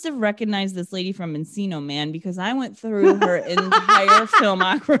I must have recognized this lady from Encino Man because I went through her entire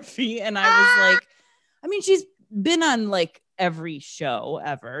filmography and I was like, I mean, she's been on like every show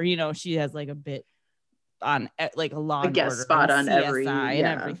ever. You know, she has like a bit on like a Law and Order spot on CSI every and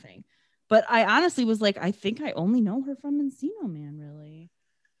everything. But I honestly was like, I think I only know her from Encino Man, really.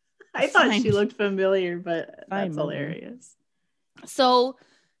 I thought she looked familiar, but that's hilarious. So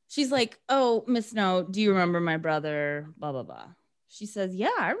she's like, oh, Miss Snow, do you remember my brother? Blah, blah, blah. She says, yeah,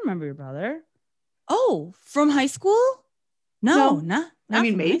 I remember your brother. Oh, from high school? No, not I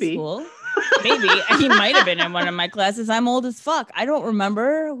mean, maybe. Maybe. He might have been in one of my classes. I'm old as fuck. I don't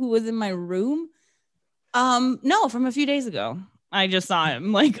remember who was in my room. No, from a few days ago. I just saw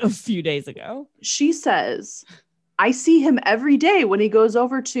him like a few days ago. She says, I see him every day when he goes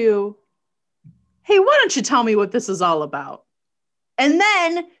over to, hey, why don't you tell me what this is all about? And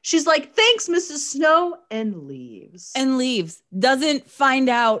then she's like, thanks, Mrs. Snow, and leaves. Doesn't find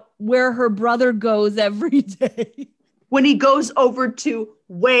out where her brother goes every day. When he goes over to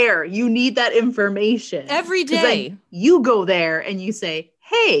where? You need that information. Every day. You go there and you say,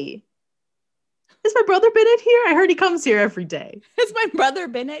 hey, has my brother been in here? I heard he comes here every day. Has my brother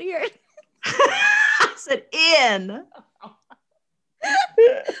been in here? I said, in. My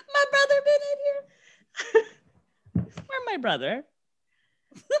brother been in here? Where my brother?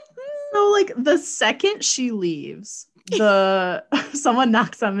 So like the second she leaves, someone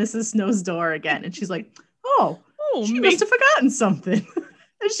knocks on Mrs. Snow's door again and she's like, oh she must have forgotten something.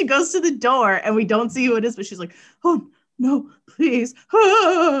 And she goes to the door and we don't see who it is, but she's like, oh no, please.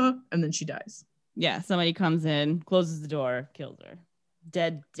 And then she dies. Yeah, somebody comes in, closes the door, kills her.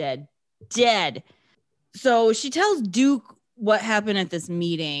 Dead. So she tells Duke what happened at this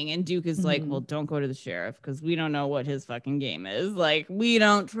meeting, and Duke is like, well, don't go to the sheriff because we don't know what his fucking game is. Like, we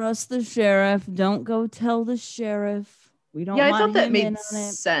don't trust the sheriff. Don't go tell the sheriff. We don't. Yeah, I thought that made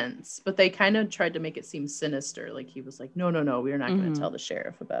sense, but they kind of tried to make it seem sinister. Like he was like, no, we're not going to tell the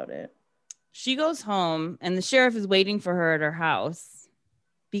sheriff about it. She goes home, and the sheriff is waiting for her at her house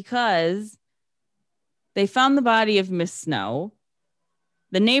because they found the body of Miss Snow.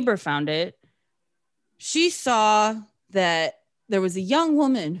 The neighbor found it. She saw that there was a young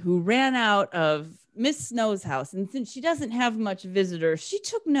woman who ran out of Miss Snow's house. And since she doesn't have much visitors, she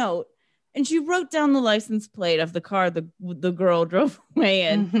took note and she wrote down the license plate of the car the girl drove away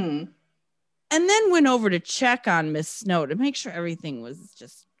in. Mm-hmm. And then went over to check on Miss Snow to make sure everything was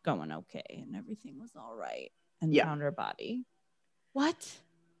just going okay and everything was all right. And found her body. What?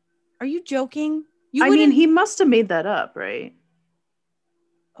 Are you joking? I mean, he must have made that up, right?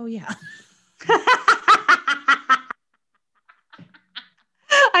 Oh, yeah.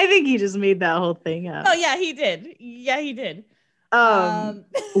 I think he just made that whole thing up. Oh, yeah, he did.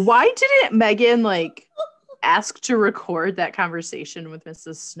 Why didn't Megan like ask to record that conversation with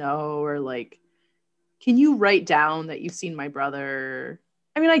Mrs. Snow, or like, can you write down that you've seen my brother?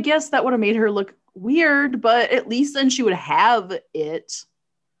 I mean, I guess that would have made her look weird, but at least then she would have it.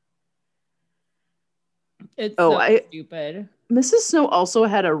 It's so stupid. Mrs. Snow also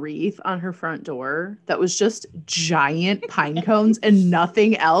had a wreath on her front door that was just giant pine cones and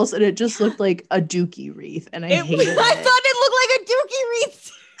nothing else. And it just looked like a dookie wreath. And I hated it. I thought it looked like a dookie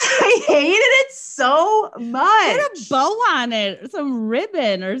wreath. I hated it so much. Put a bow on it, some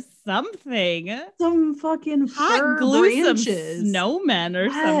ribbon or something. Some fucking hot glue branches. Some snowmen or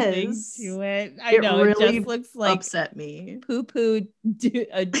something to it. I know, really it just looks like upset me. Poo-poo,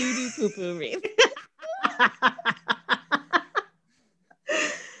 a doo-doo poo-poo wreath.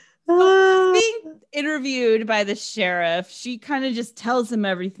 Being interviewed by the sheriff, she kind of just tells him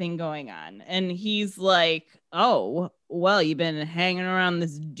everything going on, and he's like, oh, well, you've been hanging around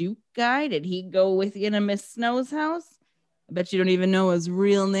this Duke guy. Did he go with you to Miss Snow's house? I bet you don't even know his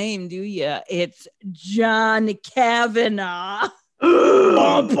real name, do you? It's John Kavanaugh.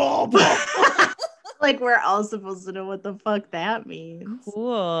 Like, we're all supposed to know what the fuck that means.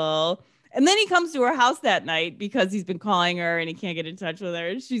 Cool. And then he comes to her house that night because he's been calling her and he can't get in touch with her.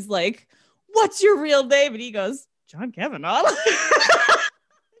 And she's like, what's your real name? And he goes, John Kavanaugh.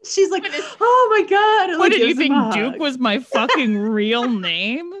 She's like, oh my God. What, did you think Duke was my fucking real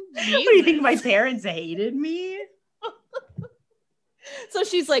name? What, do you think my parents hated me? So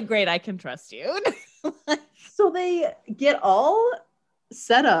she's like, great, I can trust you. So So they get all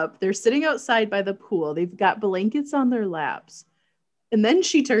set up. They're sitting outside by the pool. They've got blankets on their laps. And then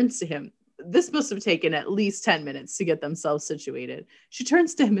she turns to him. This must have taken at least 10 minutes to get themselves situated. She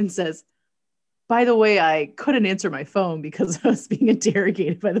turns to him and says, by the way, I couldn't answer my phone because I was being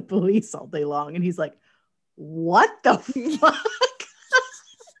interrogated by the police all day long. And he's like, what the fuck?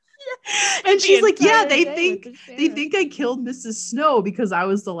 And she's like, yeah, they think I killed Mrs. Snow because I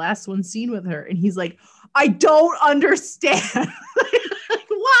was the last one seen with her. And he's like, I don't understand. Like,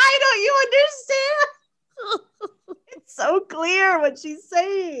 why don't you understand? It's so clear what she's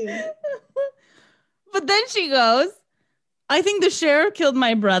saying. But then she goes, I think the sheriff killed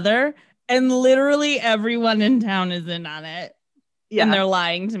my brother, and literally everyone in town is in on it. Yeah. And they're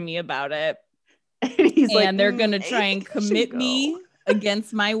lying to me about it. And he's like, they're going to try and commit me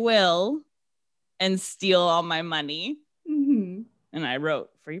against my will and steal all my money. Mm-hmm. And I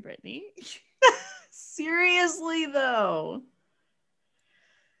wrote, Free Britney. Seriously, though.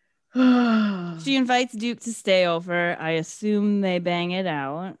 She invites Duke to stay over. I assume they bang it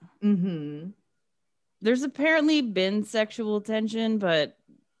out. Mm-hmm. There's apparently been sexual tension, but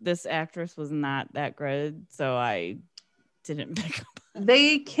this actress was not that good, so I didn't pick up.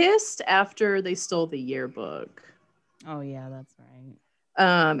 They kissed after they stole the yearbook. Oh, yeah, that's right.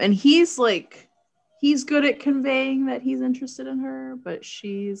 And he's like, he's good at conveying that he's interested in her, but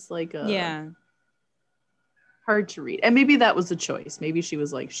she's like hard to read. And maybe that was a choice. Maybe she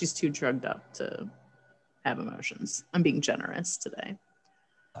was like, she's too drugged up to have emotions. I'm being generous today.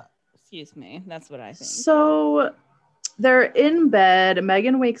 Excuse me. That's what I think. So they're in bed.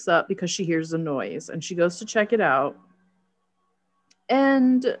 Megan wakes up because she hears a noise and she goes to check it out.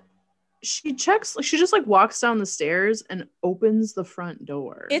 And she just like walks down the stairs and opens the front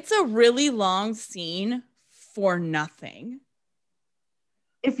door. It's a really long scene for nothing.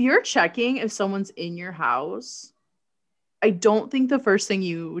 If you're checking if someone's in your house, I don't think the first thing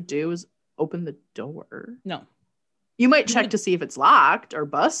you would do is open the door. No. You might check to see if it's locked or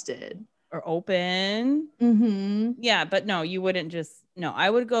busted. Or open. Mm-hmm. Yeah, but no, you wouldn't just... No, I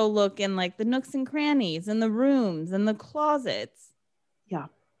would go look in like the nooks and crannies and the rooms and the closets. Yeah.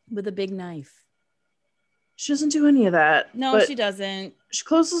 With a big knife. She doesn't do any of that. No, she doesn't. She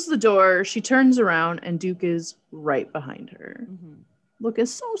closes the door. She turns around and Duke is right behind her. Mm-hmm. Looking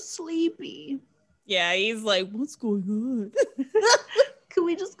so sleepy. Yeah, he's like, what's going on? Can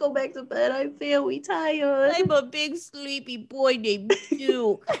we just go back to bed? I'm very tired. I'm a big sleepy boy named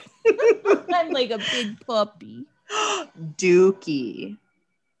Duke. I'm like a big puppy. Dookie.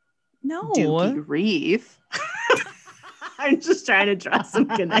 No. Dookie Reef. I'm just trying to draw some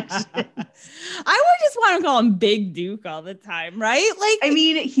connections. I would just want to call him Big Duke all the time, right? Like, I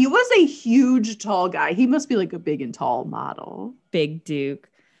mean, he was a huge, tall guy. He must be like a big and tall model. Big Duke.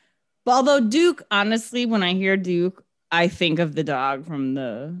 But although Duke, honestly, when I hear Duke, I think of the dog from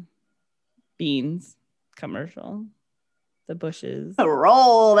the Beans commercial. The bushes.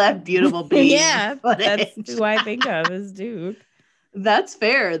 Roll that beautiful bean. Yeah, that's who I think of as Duke. That's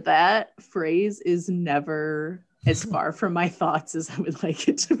fair. That phrase is never as far from my thoughts as I would like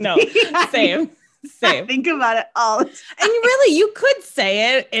it to be. No, same. I think about it all the time. And really, you could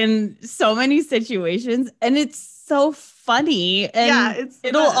say it in so many situations, and it's so funny. And yeah,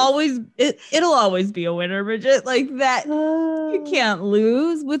 it'll always be a winner, Bridget. Like that, you can't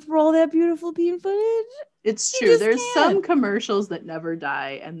lose with Roll That Beautiful Bean footage. It's true. There's some commercials that never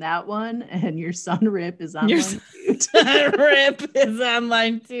die, and that one and Your Son Rip is online too. Rip is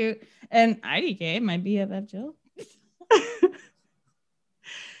online too, and IDK, my BFF Jill.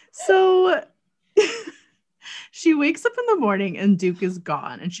 So she wakes up in the morning and Duke is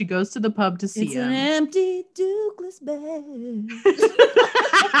gone, and she goes to the pub to see him. An empty Dukeless bed.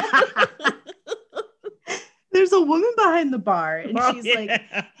 There's a woman behind the bar, and she's like,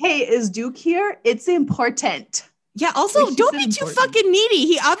 "Hey, is Duke here? It's important." Yeah. Also, like, don't be too fucking needy.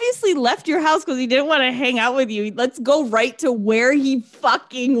 He obviously left your house because he didn't want to hang out with you. Let's go right to where he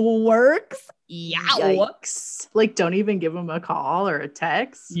fucking works. Yikes. Like, don't even give him a call or a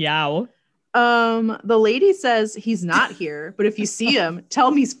text. Yow. The lady says he's not here, but if you see him, tell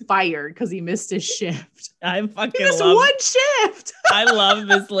him he's fired because he missed his shift. I fucking he missed one shift. I love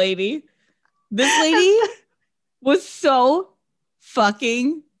this lady. This lady was so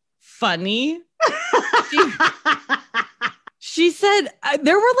fucking funny. She said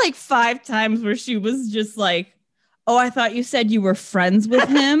there were like 5 times where she was just like, "Oh, I thought you said you were friends with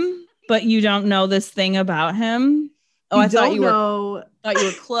him, but you don't know this thing about him. Oh, I thought you were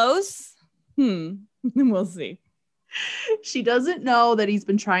close. We'll see." She doesn't know that he's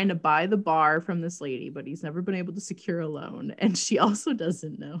been trying to buy the bar from this lady, but he's never been able to secure a loan. And she also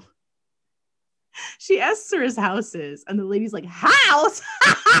doesn't know She asks her his house is, and the lady's like, house?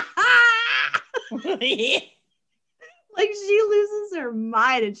 Like she loses her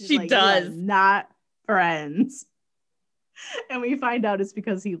mind, and she's She like, does. "You are not friends." And we find out it's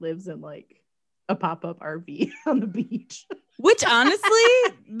because he lives in like a pop-up RV on the beach. Which honestly,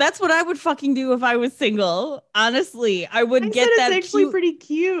 that's what I would fucking do if I was single. Honestly, I would get that. It's actually cute... pretty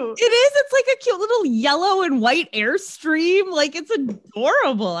cute. It is. It's like a cute little yellow and white Airstream. Like, it's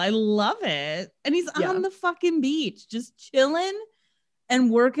adorable. I love it. And he's on the fucking beach, just chilling and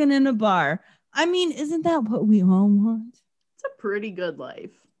working in a bar. I mean, isn't that what we all want? It's a pretty good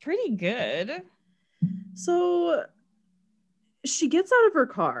life. Pretty good. So she gets out of her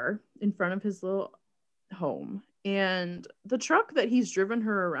car in front of his little home, and the truck that he's driven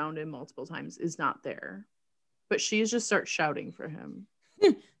her around in multiple times is not there. But she just starts shouting for him.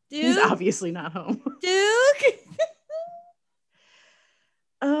 Duke? He's obviously not home. Duke?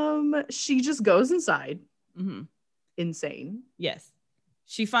 She just goes inside. Mm-hmm. Insane. Yes.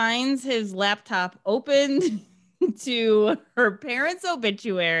 She finds his laptop open to her parents'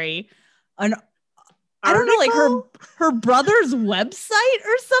 obituary. I don't know, like her brother's website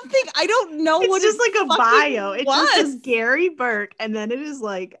or something. I don't know what it's just like a bio. It just says was. Gary Burke, and then it is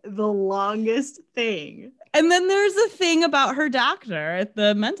like the longest thing. And then there's a thing about her doctor at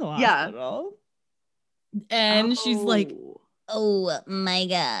the mental hospital. And she's like, oh my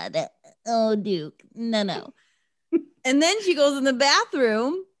God. Oh, Duke. No. And then she goes in the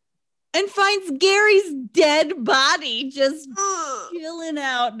bathroom and finds Gary's dead body just chilling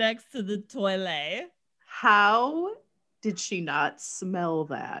out next to the toilet. How did she not smell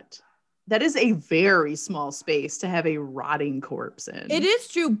that? That is a very small space to have a rotting corpse in. It is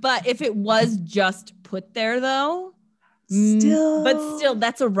true, but if it was just put there, though, still,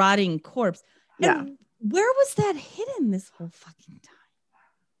 that's a rotting corpse. Yeah. And where was that hidden this whole fucking time?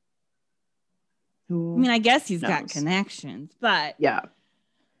 I mean, I guess he's got connections, but yeah.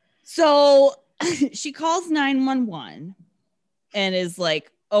 So she calls 911 and is like,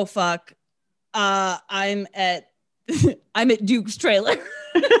 "Oh fuck, I'm at Duke's trailer."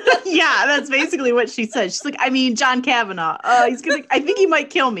 Yeah, that's basically what she said. She's like, I mean, John Kavanaugh. I think he might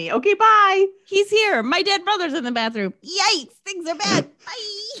kill me. Okay, bye. He's here. My dead brother's in the bathroom. Yikes, things are bad.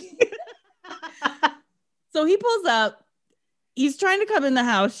 Bye. So he pulls up. He's trying to come in the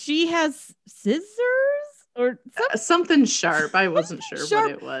house. She has scissors or something sharp. I wasn't sure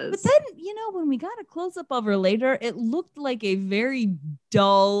what it was. But then, when we got a close up of her later, it looked like a very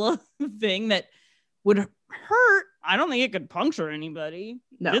dull thing that would hurt. I don't think it could puncture anybody.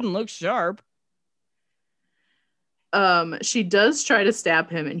 No. Didn't look sharp. She does try to stab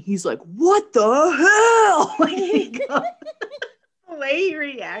him, and he's like, "What the hell?" The way he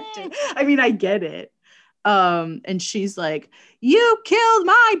reacted. I mean, I get it. And she's like, "You killed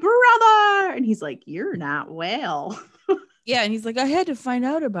my brother," and he's like, "You're not well." Yeah, and he's like, "I had to find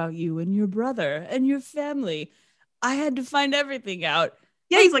out about you and your brother and your family. I had to find everything out."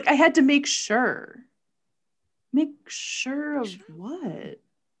 Yeah, he's like, "I had to make sure." Make sure of what?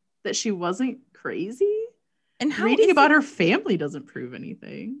 That she wasn't crazy? And reading about her family doesn't prove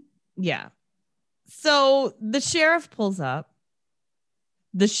anything. Yeah. So the sheriff pulls up.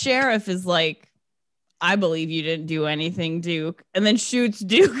 The sheriff is like, "I believe you didn't do anything, Duke," and then shoots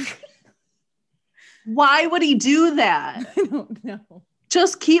Duke. Why would he do that? I don't know.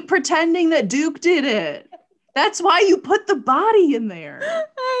 Just keep pretending that Duke did it. That's why you put the body in there.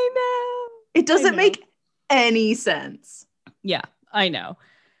 I know. It doesn't make any sense. Yeah, I know.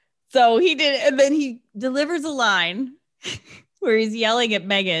 So he did, and then he delivers a line where he's yelling at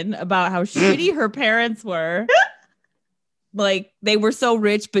Megan about how shitty her parents were. Like, they were so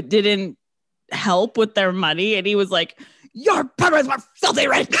rich but didn't help with their money, and he was like, "Your parents were filthy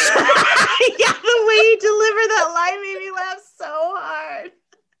rich." Yeah, the way he delivered that line made me laugh so hard.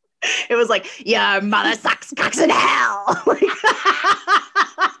 It was like, "Your mother sucks cocks in hell."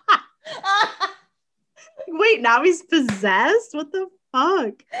 Wait, now he's possessed? What the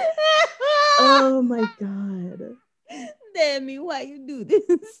fuck? Oh my God. Demi, why you do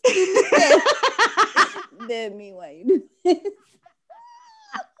this? Demi, why you do this?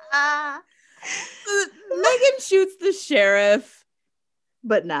 Megan shoots the sheriff,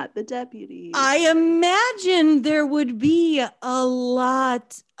 but not the deputy. I imagine there would be a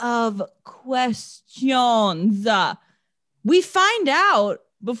lot of questions. We find out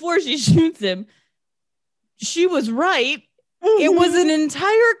before she shoots him, she was right. Mm-hmm. It was an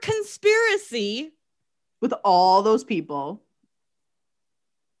entire conspiracy with all those people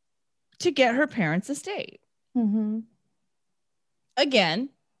to get her parents' estate. Mm-hmm. Again,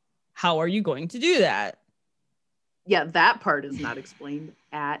 how are you going to do that? Yeah, that part is not explained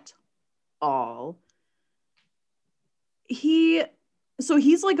at all. He's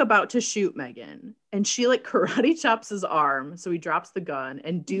like about to shoot Megan, and she like karate chops his arm, so he drops the gun,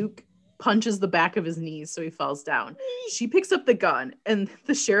 and Duke punches the back of his knees so he falls down. She picks up the gun, and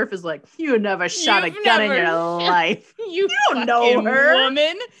the sheriff is like, "You never shot a gun in your life. You don't know her,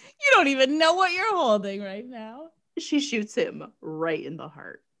 woman. You don't even know what you're holding right now." She shoots him right in the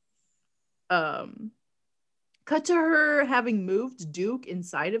heart. Cut to her having moved Duke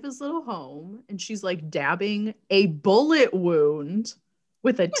inside of his little home, and she's like dabbing a bullet wound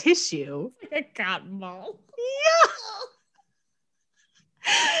with a tissue. It's like a cotton ball. Yeah.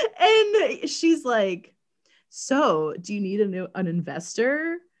 And she's like, "So, do you need an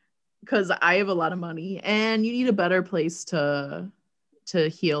investor? Because I have a lot of money, and you need a better place to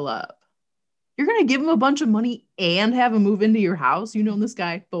heal up. You're gonna give him a bunch of money and have him move into your house? You known this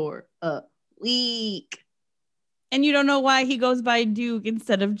guy for a week. And you don't know why he goes by Duke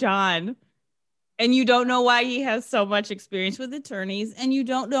instead of John. And you don't know why he has so much experience with attorneys. And you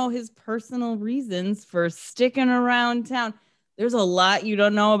don't know his personal reasons for sticking around town. There's a lot you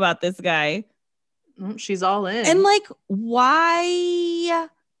don't know about this guy. She's all in. And like, why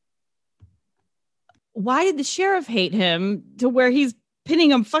did the sheriff hate him to where he's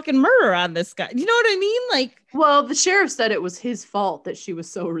pinning a fucking murder on this guy? You know what I mean? Like, well, the sheriff said it was his fault that she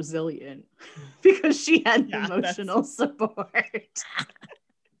was so resilient because she had emotional support.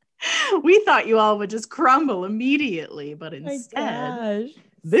 We thought you all would just crumble immediately, but instead,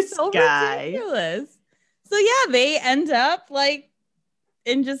 this guy. Ridiculous. So yeah, they end up like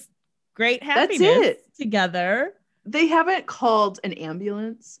in just great happiness together. They haven't called an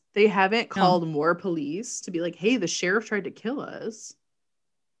ambulance. They haven't called more police to be like, "Hey, the sheriff tried to kill us."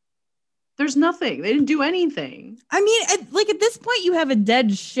 There's nothing. They didn't do anything. I mean, at this point, you have a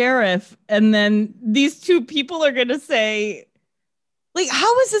dead sheriff, and then these two people are going to say, like,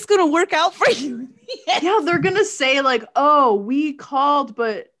 how is this going to work out for you? Yeah, they're going to say, like, "Oh, we called,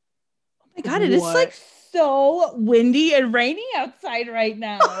 but..." Oh my God, it is like so windy and rainy outside right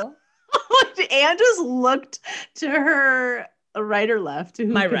now. Anne just looked to her right or left, to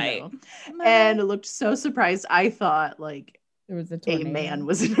my right, and looked so surprised. I thought like there was a man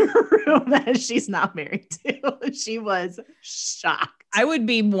was in her room that she's not married to. She was shocked. I would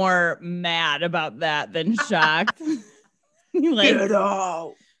be more mad about that than shocked. Like, get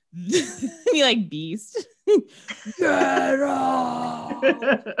out. Be like, "Beast, get out.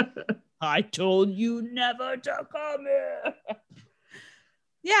 I told you never to come here."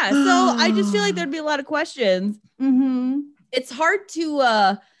 Yeah, so I just feel like there'd be a lot of questions. Mm-hmm. It's hard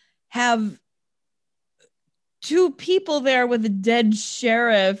to have two people there with a dead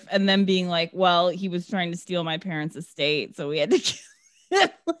sheriff and then being like, "Well, he was trying to steal my parents' estate, so we had to kill him."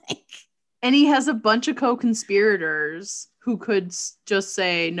 And he has a bunch of co-conspirators who could just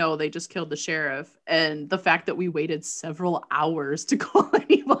say, "No, they just killed the sheriff." And the fact that we waited several hours to call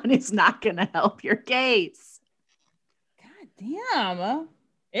anyone is not going to help your case. God damn.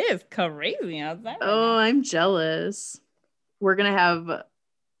 It is crazy outside. Oh, I'm jealous. We're going to have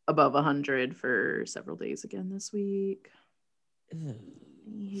above 100 for several days again this week. Ugh.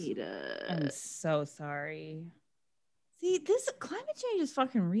 I hate it. I'm so sorry. See, this climate change is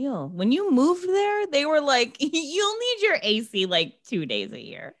fucking real. When you moved there, they were like, "You'll need your AC like 2 days a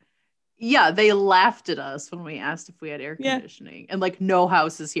year." Yeah, they laughed at us when we asked if we had air conditioning. And like, no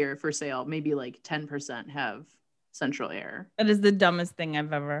houses here for sale. Maybe like 10% have central air. That is the dumbest thing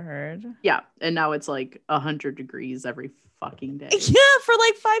I've ever heard. Yeah, and now it's like 100 degrees every fucking day. Yeah, for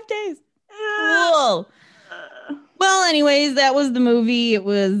like 5 days. Cool. Well, anyways, that was the movie. It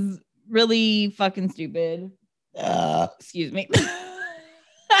was really fucking stupid. Excuse me.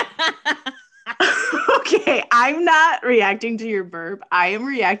 Okay, I'm not reacting to your burp. I am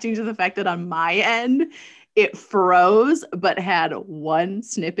reacting to the fact that on my end, it froze, but had one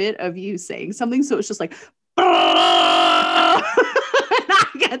snippet of you saying something. So it's just like, and I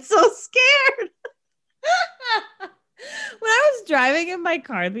get so scared. When I was driving in my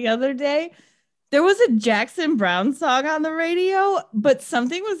car the other day, there was a Jackson Browne song on the radio, but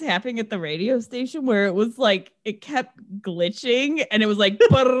something was happening at the radio station where it was like, it kept glitching and it was like,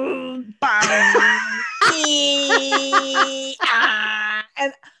 and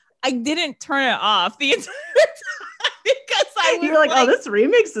I didn't turn it off the entire time because I was You're like, "Oh, this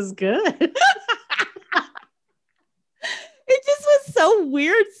remix is good." It just was so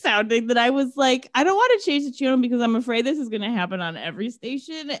weird sounding that I was like, I don't want to change the channel because I'm afraid this is going to happen on every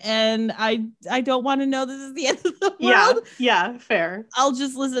station. And I don't want to know this is the end of the world. Yeah, fair. I'll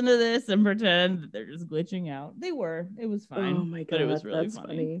just listen to this and pretend that they're just glitching out. They were. It was fine. Oh my God. But it was really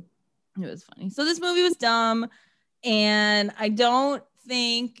funny. It was funny. So this movie was dumb. And I don't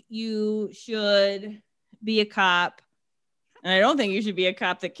think you should be a cop. And I don't think you should be a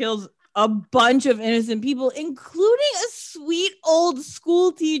cop that kills a bunch of innocent people, including a sweet old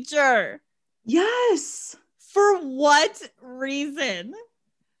school teacher. Yes. For what reason?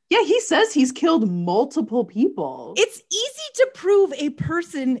 Yeah, he says he's killed multiple people. It's easy to prove a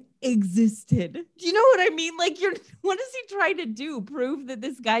person existed. Do you know what I mean? Like, what is he trying to do? Prove that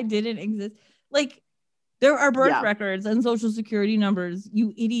this guy didn't exist? Like, there are birth records and social security numbers,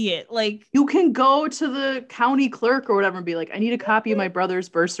 you idiot. Like, you can go to the county clerk or whatever and be like, I need a copy of my brother's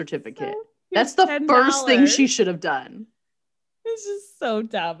birth certificate. That's the $10. First thing she should have done. It's just so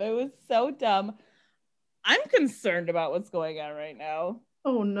dumb. It was so dumb. I'm concerned about what's going on right now.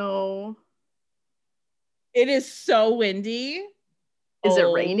 Oh no. It is so windy. Is it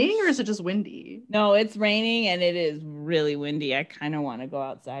raining or is it just windy? No, it's raining and it is really windy. I kind of want to go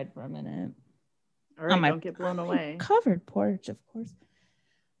outside for a minute. All right, don't get blown away. Covered porch, of course.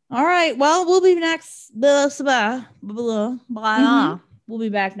 All right, well, we'll be next. We'll be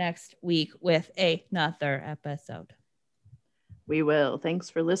back next week with another episode. We will.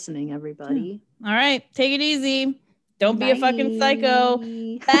 Thanks for listening, everybody. All right, take it easy. Don't be a fucking psycho.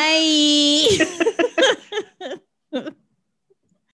 Bye.